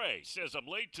 Trey says, I'm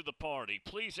late to the party.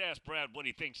 Please ask Brad what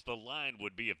he thinks the line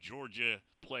would be if Georgia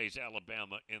plays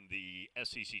Alabama in the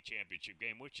SEC championship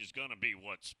game, which is going to be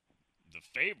what's the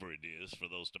favorite is for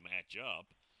those to match up.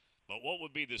 But what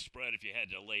would be the spread if you had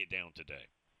to lay it down today?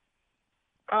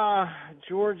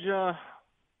 Georgia,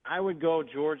 I would go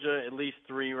Georgia at least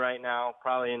 3 right now,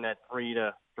 probably in that 3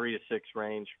 to 6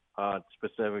 range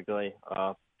specifically.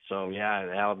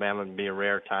 Alabama would be a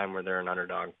rare time where they're an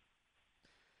underdog.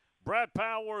 Brad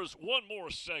Powers, one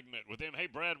more segment with him. Hey,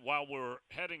 Brad, while we're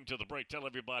heading to the break, tell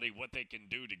everybody what they can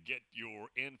do to get your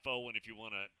info and if you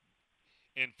want to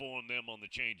inform them on the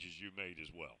changes you made as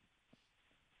well.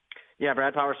 Yeah,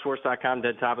 BradPowerSports.com,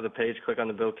 dead top of the page. Click on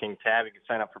the Bill King tab. You can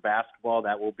sign up for basketball.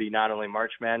 That will be not only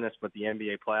March Madness, but the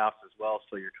NBA playoffs as well.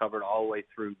 So you're covered all the way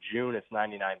through June. It's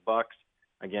 $99.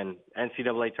 Again,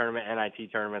 NCAA tournament,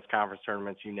 NIT tournaments, conference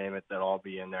tournaments, you name it, they'll all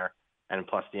be in there. And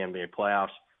plus the NBA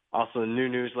playoffs. Also, the new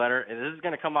newsletter. And this is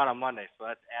going to come out on Monday, so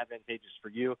that's advantageous for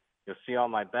you. You'll see all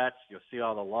my bets. You'll see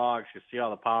all the logs. You'll see all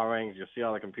the power rankings. You'll see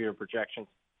all the computer projections.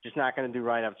 Just not going to do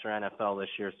write-ups for NFL this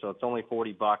year, so it's only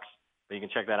 $40. But you can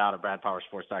check that out at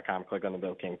BradPowerSports.com. Click on the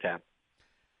Bill King tab.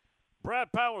 Brad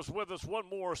Powers with us. One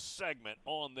more segment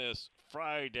on this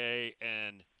Friday.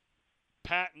 And,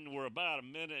 Patton, we're about a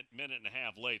minute and a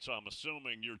half late, so I'm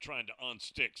assuming you're trying to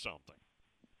unstick something.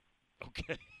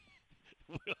 Okay.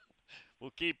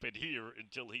 We'll keep it here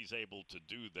until he's able to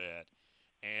do that.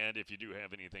 And if you do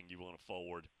have anything you want to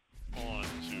forward on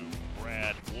to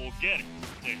Brad, we'll get it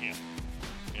to him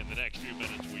in the next few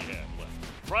minutes we have left.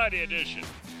 Friday edition.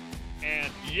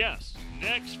 And yes,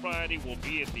 next Friday we'll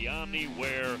be at the Omni,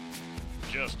 where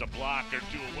just a block or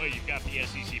two away you've got the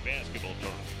SEC basketball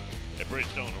tournament at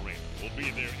Bridgestone Arena. We'll be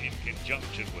there in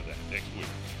conjunction with that next week.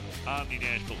 Omni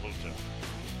Nashville Hotel.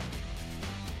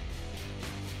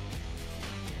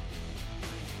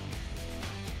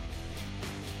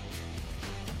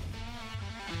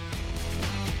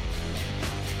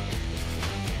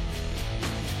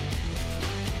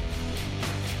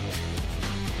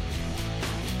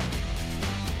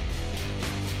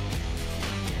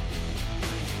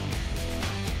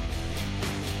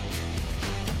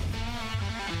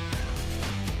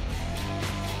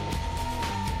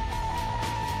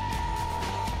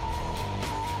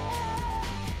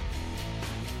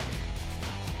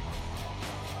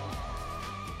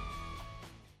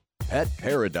 Pet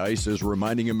Paradise is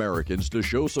reminding Americans to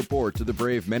show support to the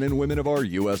brave men and women of our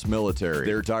U.S. military.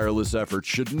 Their tireless efforts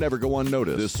should never go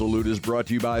unnoticed. This salute is brought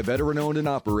to you by veteran-owned and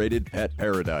operated Pet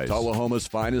Paradise, Tullahoma's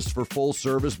finest for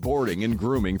full-service boarding and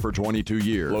grooming for 22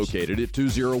 years. Located at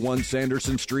 201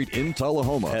 Sanderson Street in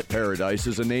Tullahoma, Pet Paradise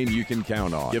is a name you can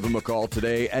count on. Give them a call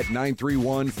today at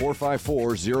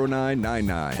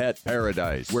 931-454-0999. Pet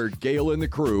Paradise, where Gail and the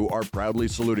crew are proudly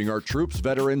saluting our troops,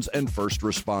 veterans, and first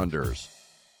responders.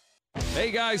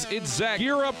 Hey guys, it's Zach.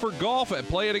 Gear up for golf at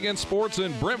Play It Again Sports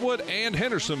in Brentwood and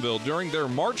Hendersonville during their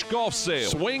March golf sale.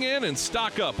 Swing in and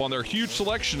stock up on their huge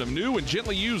selection of new and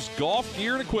gently used golf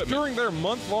gear and equipment. During their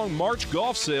month-long March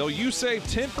golf sale, you save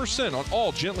 10% on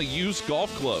all gently used golf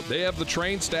clubs. They have the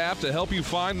trained staff to help you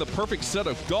find the perfect set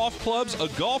of golf clubs, a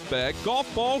golf bag,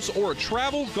 golf balls, or a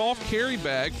travel golf carry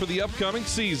bag for the upcoming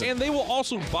season. And they will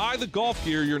also buy the golf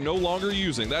gear you're no longer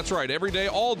using. That's right, every day,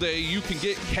 all day, you can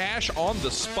get cash on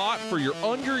the spot for your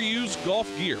underused golf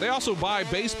gear. They also buy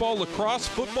baseball, lacrosse,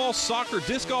 football, soccer,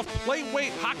 disc golf, plate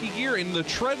weight, hockey gear, and the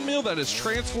treadmill that is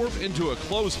transformed into a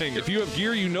clothes hanger. If you have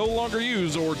gear you no longer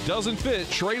use or doesn't fit,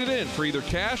 trade it in for either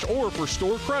cash or for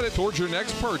store credit towards your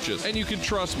next purchase. And you can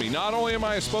trust me, not only am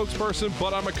I a spokesperson,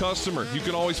 but I'm a customer. You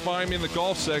can always find me in the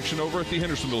golf section over at the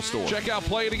Hendersonville store. Check out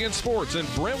Play It Again Sports in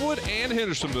Brentwood and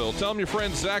Hendersonville. Tell them your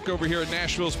friend Zach over here at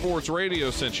Nashville Sports Radio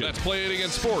sent you. That's Play It Again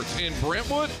Sports in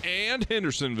Brentwood and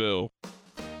Hendersonville.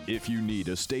 If you need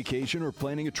a staycation or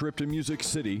planning a trip to Music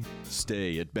City,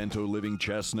 stay at Bento Living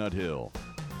Chestnut Hill.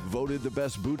 Voted the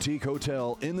best boutique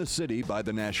hotel in the city by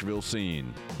the Nashville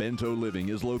Scene. Bento Living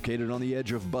is located on the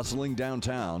edge of bustling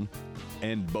downtown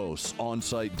and boasts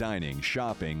on-site dining,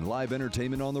 shopping, live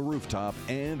entertainment on the rooftop,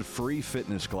 and free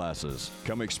fitness classes.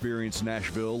 Come experience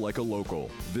Nashville like a local.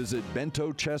 Visit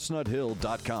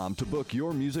BentoChestnutHill.com to book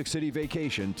your Music City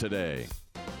vacation today.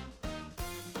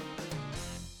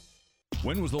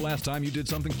 When was the last time you did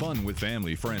something fun with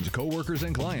family, friends, coworkers,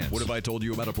 and clients? What if I told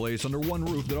you about a place under one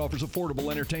roof that offers affordable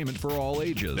entertainment for all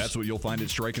ages? That's what you'll find at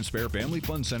Strike and Spare Family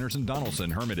Fun Centers in Donaldson,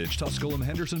 Hermitage, Tusculum,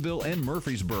 Hendersonville, and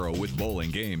Murfreesboro, with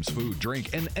bowling, games, food, drink,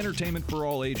 and entertainment for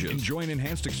all ages. Enjoy an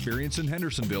enhanced experience in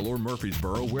Hendersonville or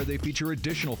Murfreesboro, where they feature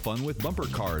additional fun with bumper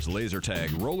cars, laser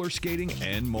tag, roller skating,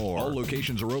 and more. All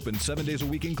locations are open 7 days a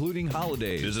week, including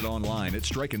holidays. Visit online at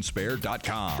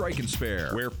strikeandspare.com. Strike and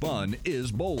Spare, where fun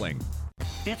is bowling.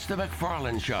 It's the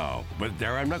McFarland Show with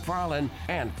Darren McFarland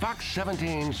and Fox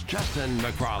 17's Justin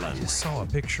McFarland. I just saw a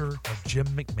picture of Jim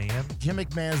McMahon. Jim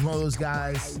McMahon's one of those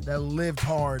guys that lived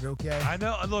hard, okay? I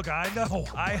know. Look, I know.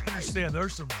 I understand.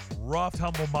 There's some rough,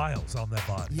 humble miles on that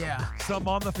body. Yeah. Some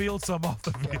on the field, some off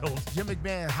the field. Jim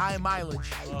McMahon, high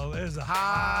mileage. Oh, there's a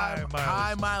high mileage.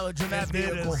 High mileage in that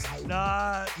vehicle. It is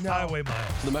not highway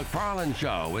miles. The McFarland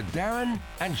Show with Darren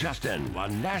and Justin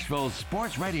on Nashville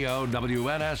Sports Radio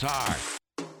WNSR.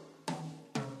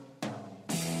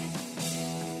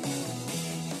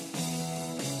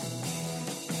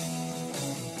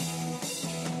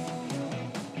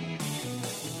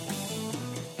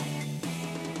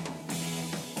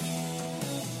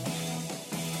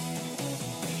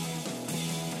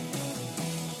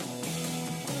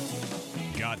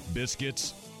 Got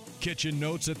biscuits? Kitchen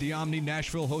Notes at the Omni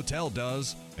Nashville Hotel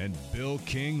does, and Bill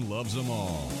King loves them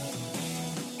all.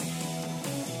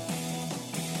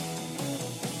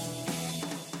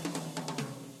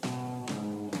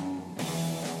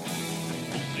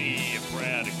 We'll see if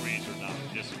Brad agrees or not,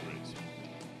 disagrees.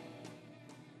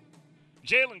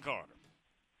 Jalen Carter,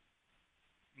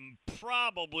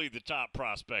 probably the top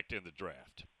prospect in the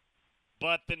draft.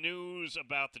 But the news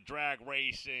about the drag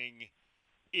racing,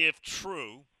 if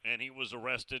true, and he was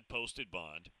arrested, posted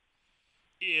bond,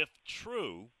 if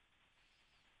true,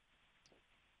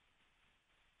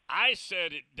 I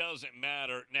said it doesn't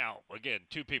matter. Now, again,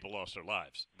 2 people lost their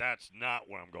lives. That's not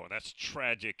where I'm going. That's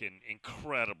tragic and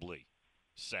incredibly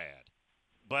sad.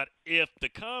 But if the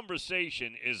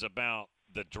conversation is about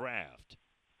the draft,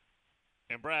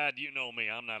 and Brad, you know me,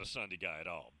 I'm not a Sunday guy at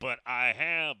all, but I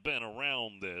have been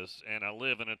around this, and I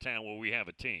live in a town where we have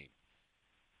a team.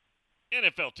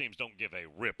 NFL teams don't give a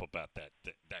rip about that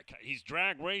he's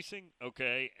drag racing,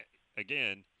 okay?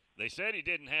 Again, they said he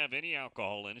didn't have any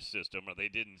alcohol in his system, or they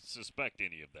didn't suspect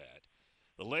any of that.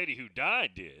 The lady who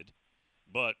died did,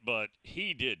 but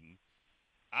he didn't.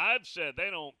 I've said they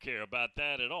don't care about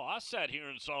that at all. I sat here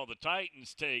and saw the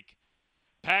Titans take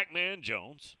Pac-Man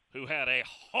Jones, who had a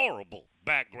horrible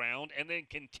background and then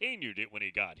continued it when he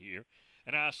got here.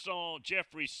 And I saw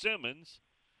Jeffrey Simmons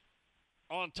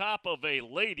on top of a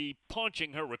lady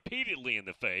punching her repeatedly in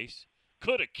the face,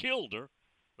 could have killed her.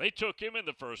 They took him in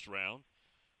the first round.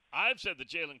 I've said the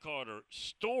Jalen Carter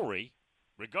story,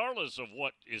 regardless of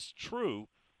what is true,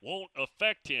 won't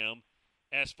affect him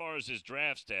as far as his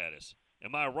draft status.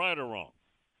 Am I right or wrong?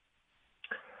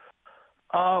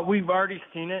 We've already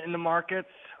seen it in the markets.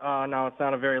 Now, it's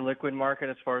not a very liquid market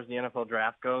as far as the NFL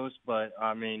draft goes, but,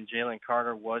 I mean, Jalen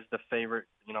Carter was the favorite,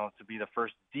 to be the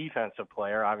first defensive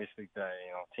player. Obviously, the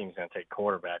team's going to take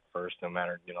quarterback first, no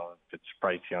matter, if it's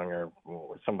Bryce Young or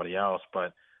somebody else.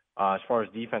 But as far as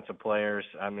defensive players,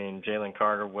 I mean, Jalen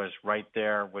Carter was right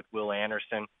there with Will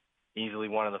Anderson, easily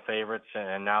one of the favorites,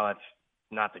 and now that's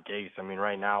not the case. I mean,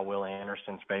 right now, Will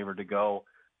Anderson's favored to go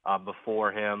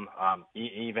before him.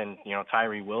 Even,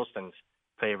 Tyree Wilson's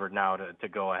favored now to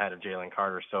go ahead of Jalen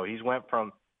Carter. So he's went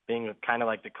from being kind of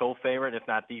like the co-favorite, if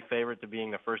not the favorite, to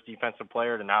being the first defensive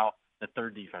player to now the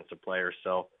third defensive player.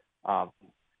 So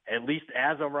at least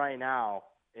as of right now,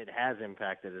 it has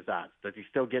impacted his odds. Does he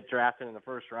still get drafted in the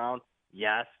first round?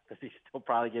 Yes. Does he still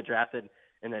probably get drafted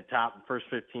in the first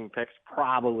 15 picks?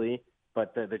 Probably.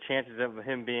 But the chances of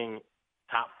him being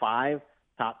top 5,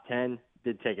 top 10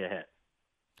 did take a hit.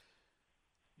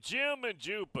 Jim and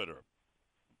Jupiter.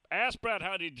 Ask Brad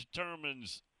how he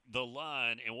determines the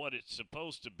line and what it's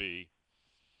supposed to be.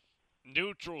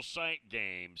 Neutral site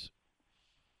games,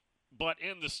 but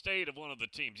in the state of one of the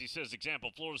teams. He says, example,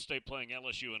 Florida State playing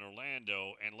LSU in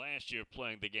Orlando, and last year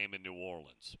playing the game in New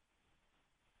Orleans.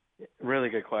 Really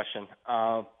good question.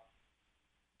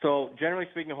 So generally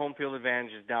speaking, home field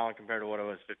advantage is down compared to what it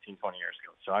was 15, 20 years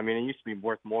ago. So, I mean, it used to be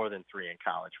worth more than 3 in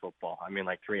college football. I mean,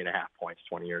 like 3.5 points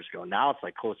 20 years ago. Now it's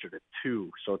like closer to 2,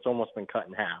 so it's almost been cut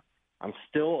in half. I'm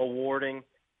still awarding,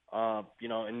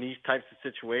 in these types of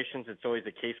situations, it's always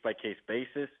a case-by-case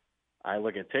basis. I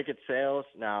look at ticket sales.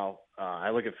 Now, I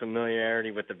look at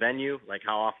familiarity with the venue, like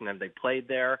how often have they played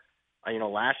there.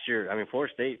 Last year,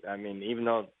 Florida State, even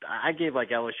though I gave like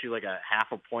LSU like a half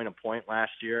a point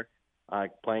last year,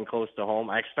 playing close to home.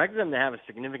 I expected them to have a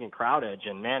significant crowd edge,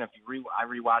 and man, if I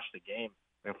rewatched the game,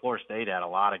 Florida State had a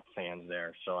lot of fans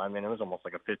there, so it was almost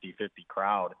like a 50-50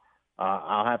 crowd.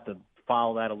 I'll have to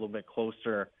follow that a little bit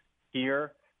closer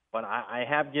here, but I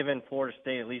have given Florida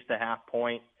State at least a half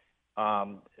point,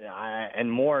 and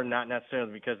more not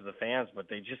necessarily because of the fans, but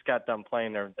they just got done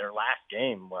playing their last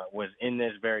game was in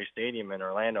this very stadium in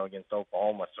Orlando against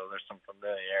Oklahoma, so there's some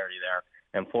familiarity there.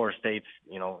 And Florida State's,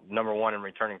 number 1 in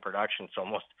returning production, so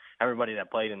almost everybody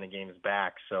that played in the game is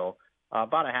back. So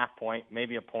about a half point,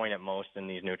 maybe a point at most in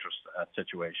these neutral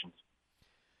situations.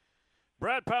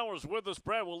 Brad Powers with us.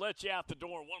 Brad, we'll let you out the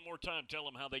door one more time. Tell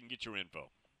them how they can get your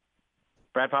info.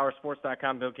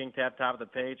 BradPowerSports.com, Bill King tab, top of the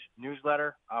page.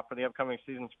 Newsletter for the upcoming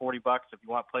season is $40. If you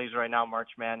want plays right now, March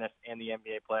Madness and the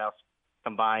NBA playoffs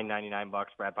combined, $99.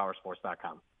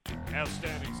 BradPowerSports.com.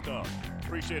 Outstanding stuff.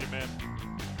 Appreciate it, man.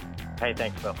 Hey,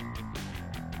 thanks, Bill.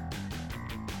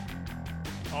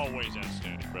 Always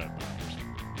outstanding, Brad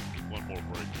Powers. One more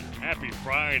break here. Happy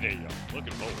Friday, y'all.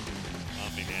 Looking forward to it.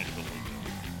 I'm Big Angelo.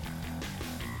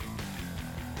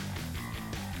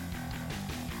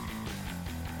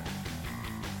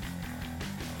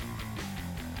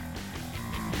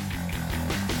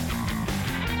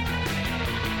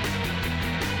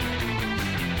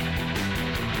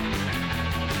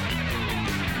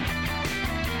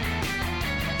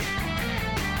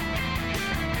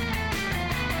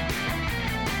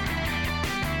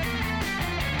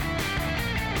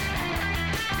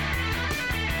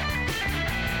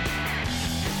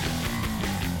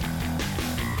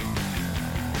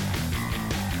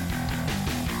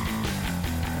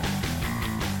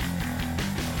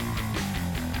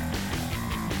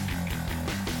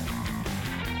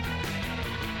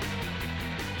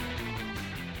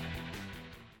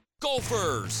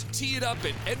 Golfers, tee it up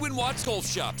at Edwin Watts Golf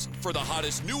Shops for the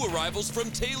hottest new arrivals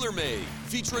from TaylorMade,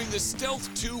 featuring the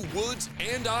Stealth 2 Woods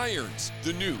and Irons.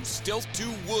 The new Stealth 2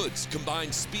 Woods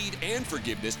combines speed and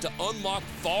forgiveness to unlock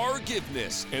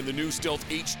forgiveness, and the new Stealth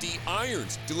HD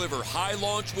Irons deliver high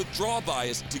launch with draw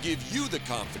bias to give you the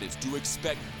confidence to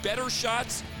expect better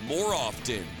shots more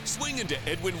often. Swing into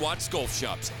Edwin Watts Golf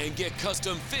Shops and get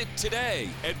custom fit today.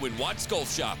 Edwin Watts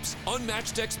Golf Shops.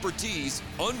 Unmatched expertise,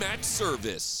 unmatched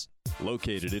service.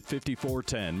 Located at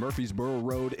 5410 Murfreesboro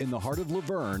Road in the heart of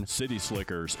Laverne, City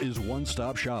Slickers is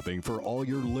one-stop shopping for all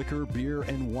your liquor, beer,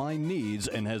 and wine needs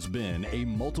and has been a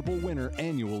multiple winner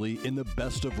annually in the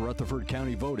Best of Rutherford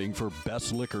County voting for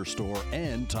Best Liquor Store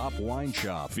and Top Wine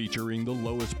Shop. Featuring the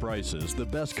lowest prices, the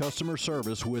best customer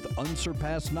service with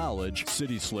unsurpassed knowledge,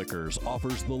 City Slickers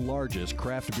offers the largest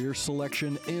craft beer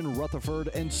selection in Rutherford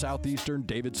and southeastern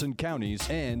Davidson counties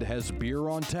and has beer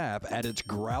on tap at its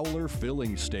Growler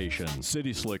filling station.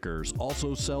 City Slickers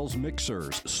also sells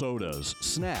mixers, sodas,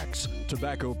 snacks,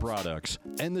 tobacco products,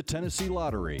 and the Tennessee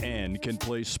Lottery, and can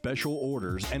place special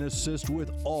orders and assist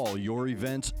with all your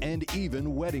events and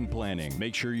even wedding planning.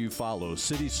 Make sure you follow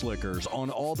City Slickers on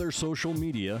all their social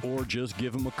media or just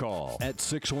give them a call at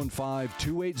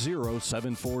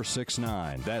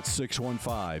 615-280-7469. That's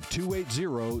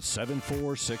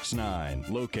 615-280-7469.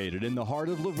 Located in the heart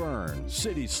of Laverne,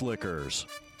 City Slickers.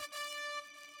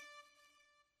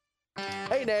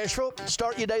 Hey Nashville,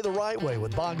 start your day the right way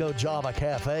with Bongo Java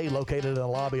Cafe, located in the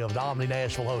lobby of the Omni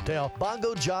Nashville Hotel.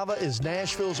 Bongo Java is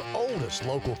Nashville's oldest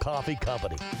local coffee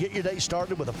company. Get your day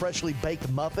started with a freshly baked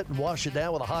muffin and wash it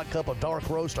down with a hot cup of dark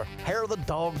roast or hair of the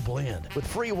dog blend. With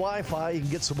free Wi-Fi, you can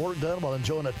get some work done while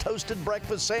enjoying a toasted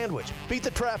breakfast sandwich. Beat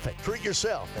the traffic, treat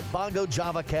yourself at Bongo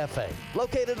Java Cafe,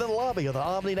 located in the lobby of the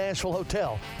Omni Nashville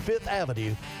Hotel, 5th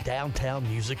Avenue, downtown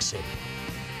Music City.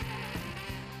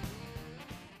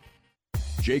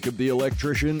 Jacob the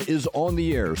Electrician is on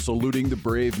the air saluting the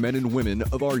brave men and women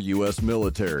of our U.S.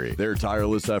 military. Their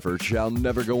tireless efforts shall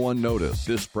never go unnoticed.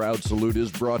 This proud salute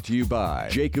is brought to you by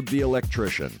Jacob the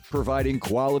Electrician, providing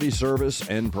quality service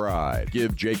and pride.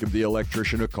 Give Jacob the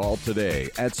Electrician a call today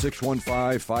at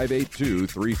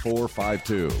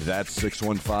 615-582-3452. That's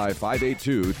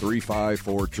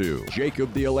 615-582-3542.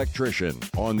 Jacob the Electrician,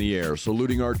 on the air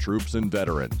saluting our troops and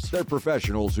veterans. They're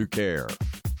professionals who care.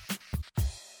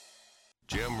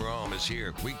 Jim Rome is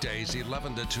here weekdays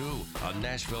 11 to 2 on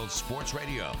Nashville Sports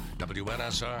Radio,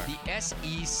 WNSR. The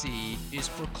SEC is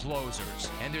for closers,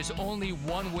 and there's only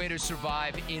one way to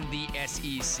survive in the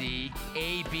SEC,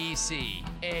 ABC.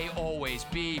 A always,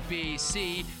 B, B,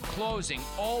 C, closing,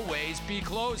 always be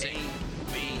closing. A,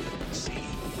 B, C.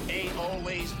 A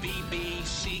always, B, B,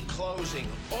 C, closing.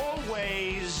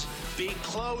 Always be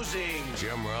closing.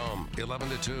 Jim Rome, 11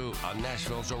 to 2 on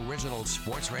Nashville's original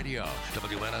sports radio,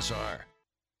 WNSR.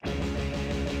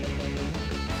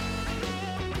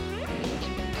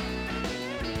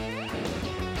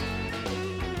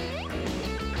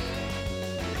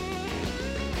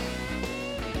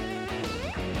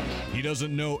 He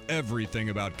doesn't know everything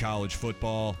about college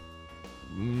football.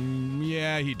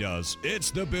 Yeah, he does. It's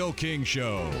the Bill King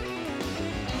Show.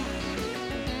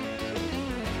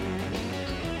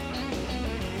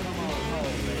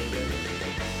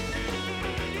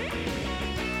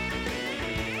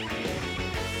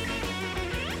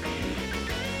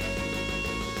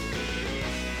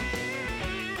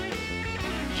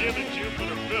 Jim and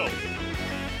Jupiter Bill.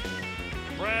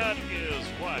 Brad is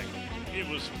right. It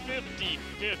was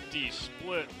 50-50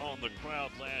 split on the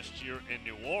crowd last year in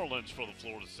New Orleans for the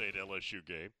Florida State LSU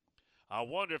game. I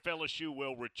wonder if LSU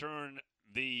will return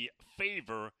the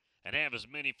favor and have as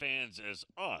many fans as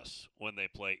us when they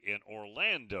play in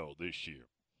Orlando this year.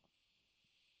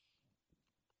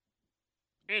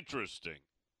 Interesting.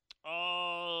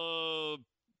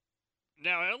 Now,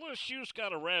 LSU's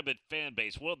got a rabid fan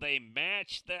base. Will they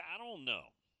match that? I don't know.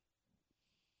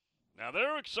 Now,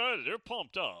 they're excited. They're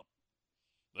pumped up.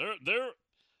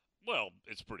 Well,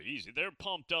 it's pretty easy. They're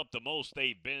pumped up the most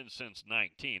they've been since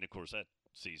 19. Of course, that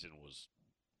season was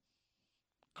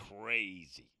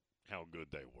crazy how good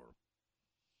they were.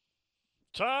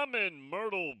 Tom in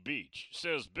Myrtle Beach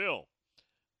says, Bill,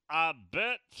 I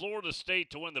bet Florida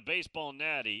State to win the baseball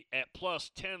natty at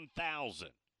plus 10,000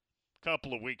 a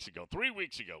couple of weeks ago. 3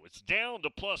 weeks ago. It's down to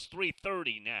plus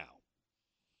 330 now.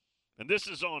 And this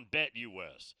is on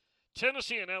BetUS.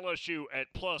 Tennessee and LSU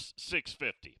at plus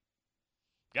 650.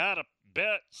 Got to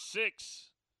bet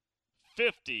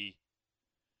 650.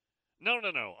 No.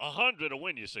 100 will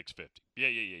win you 650. Yeah.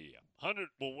 100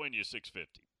 will win you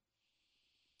 650.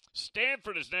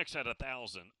 Stanford is next at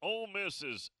 1,000. Ole Miss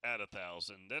is at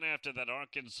 1,000. Then after that,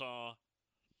 Arkansas,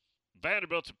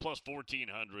 Vanderbilt's at plus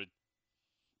 1,400,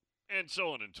 and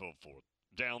so on and so forth,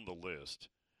 down the list.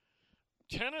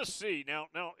 Tennessee, now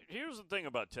here's the thing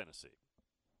about Tennessee.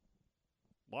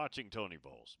 Watching Tony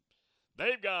Bowles,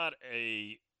 they've got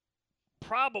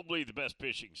probably the best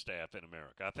pitching staff in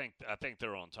America. I think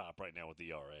they're on top right now with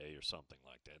the ERA or something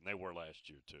like that, and they were last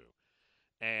year too.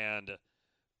 And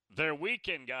their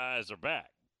weekend guys are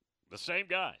back, the same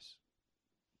guys.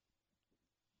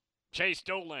 Chase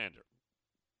Dollander,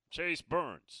 Chase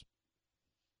Burns,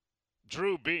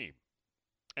 Drew Beam,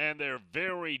 and they're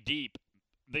very deep.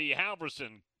 The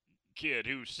Halverson kid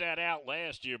who sat out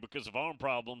last year because of arm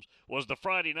problems was the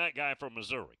Friday night guy from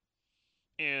Missouri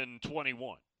in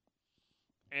 21.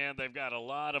 And they've got a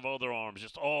lot of other arms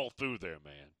just all through there,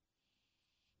 man.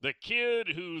 The kid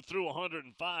who threw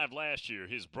 105 last year,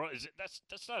 his brother, that's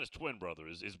not his twin brother.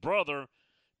 His brother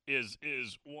is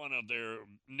one of their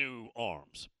new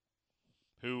arms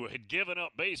who had given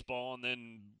up baseball and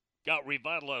then got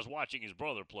revitalized watching his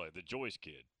brother play, the Joyce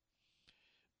kid.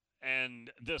 And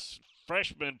this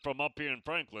freshman from up here in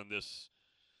Franklin, this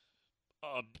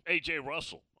A.J.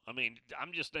 Russell. I mean,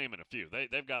 I'm just naming a few.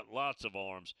 They've got lots of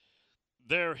arms.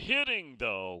 Their hitting,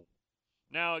 though,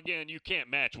 now, again, you can't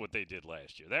match what they did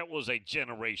last year. That was a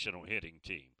generational hitting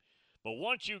team. But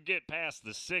once you get past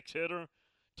the six-hitter,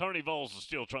 Tony Vols is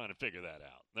still trying to figure that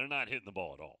out. They're not hitting the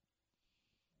ball at all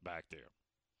back there.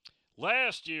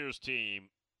 Last year's team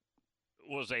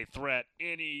was a threat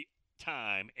any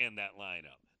time in that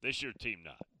lineup. This year's team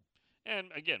not. And,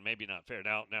 again, maybe not fair.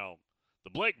 Now the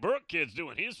Blake Burke kid's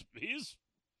doing his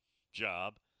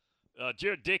job.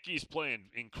 Jared Dickey's playing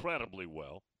incredibly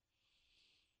well.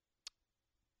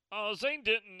 Zane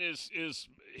Denton is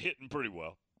hitting pretty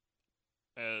well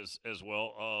as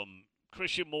well.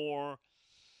 Christian Moore,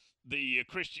 the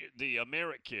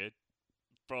Merritt kid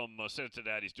from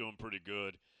Cincinnati's doing pretty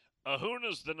good.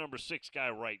 Ahuna's the number 6 guy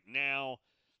right now.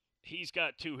 He's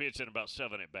got 2 hits and about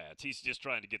 7 at-bats. He's just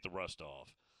trying to get the rust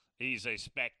off. He's a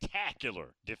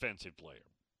spectacular defensive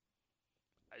player.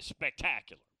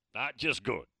 Spectacular. Not just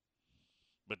good.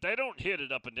 But they don't hit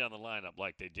it up and down the lineup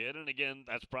like they did. And, again,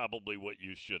 that's probably what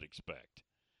you should expect.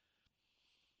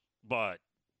 But,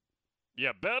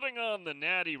 yeah, betting on the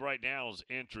Natty right now is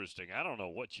interesting. I don't know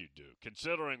what you do,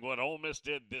 considering what Ole Miss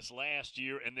did this last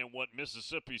year and then what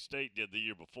Mississippi State did the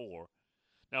year before.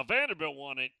 Now, Vanderbilt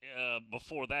won it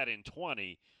before that in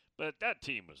 20, but that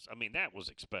team was, that was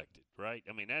expected, right?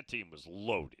 That team was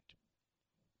loaded.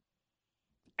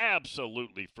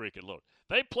 Absolutely freaking loaded.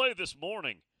 They play this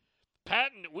morning.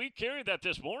 Patton, we carried that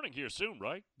this morning here soon,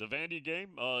 right? The Vandy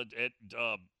game at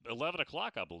 11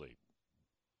 o'clock, I believe.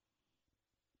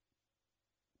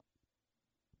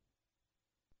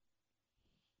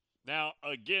 Now,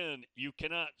 again, you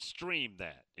cannot stream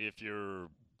that if you're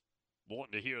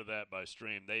wanting to hear that by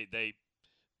stream. They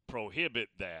prohibit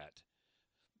that.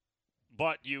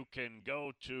 But you can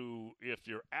go to, if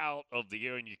you're out of the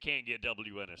area and you can't get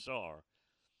WNSR,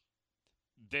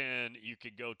 then you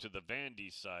can go to the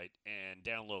Vandy site and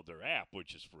download their app,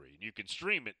 which is free. And you can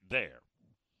stream it there.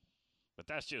 But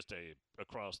that's just a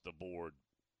across-the-board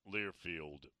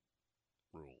Learfield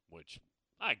rule, which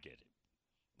I get it.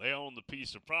 They own the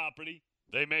piece of property.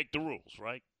 They make the rules,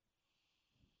 right?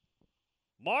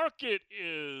 Market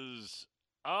is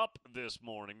up this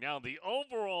morning. Now, the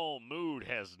overall mood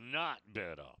has not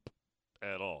been up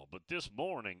at all, but this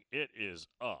morning it is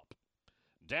up.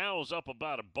 Dow's up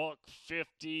about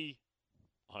 $1.50,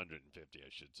 150, I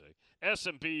should say.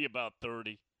 S&P about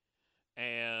 30,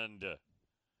 and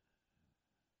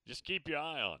just keep your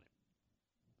eye on it.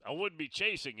 I wouldn't be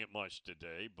chasing it much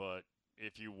today, but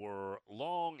if you were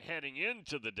long heading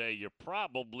into the day, you're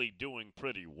probably doing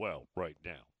pretty well right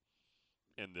now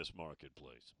in this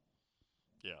marketplace.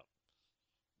 Yeah.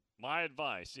 My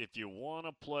advice, if you want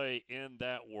to play in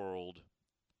that world,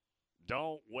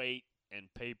 don't wait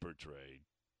and paper trade.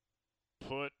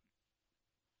 Put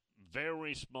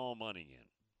very small money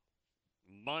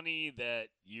in. Money that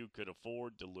you could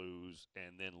afford to lose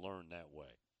and then learn that way.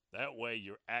 That way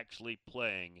you're actually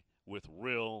playing with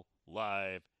real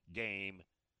live game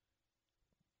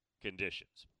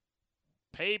conditions.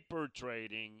 Paper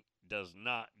trading does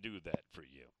not do that for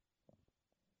you.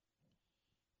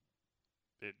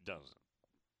 It doesn't.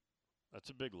 That's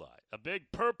a big lie. A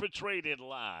big perpetrated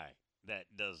lie that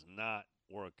does not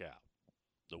work out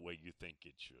the way you think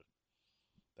it should.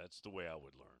 That's the way I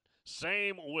would learn.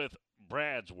 Same with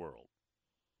Brad's world.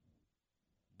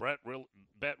 Bet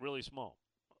really small.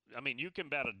 You can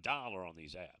bet $1 on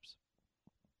these apps.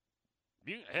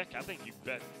 I think you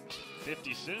bet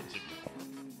 50 cents.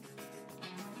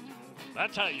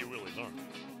 That's how you really learn.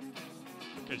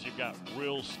 Because you've got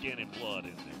real skin and blood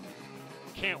in there.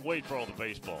 Can't wait for all the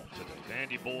baseball today.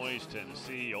 Vandy boys,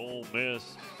 Tennessee, Ole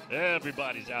Miss.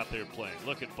 Everybody's out there playing.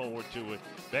 Looking forward to it.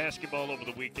 Basketball over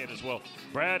the weekend as well.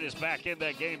 Brad is back in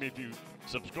that game. If you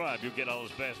subscribe, you'll get all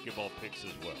his basketball picks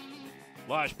as well.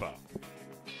 Lodgepop.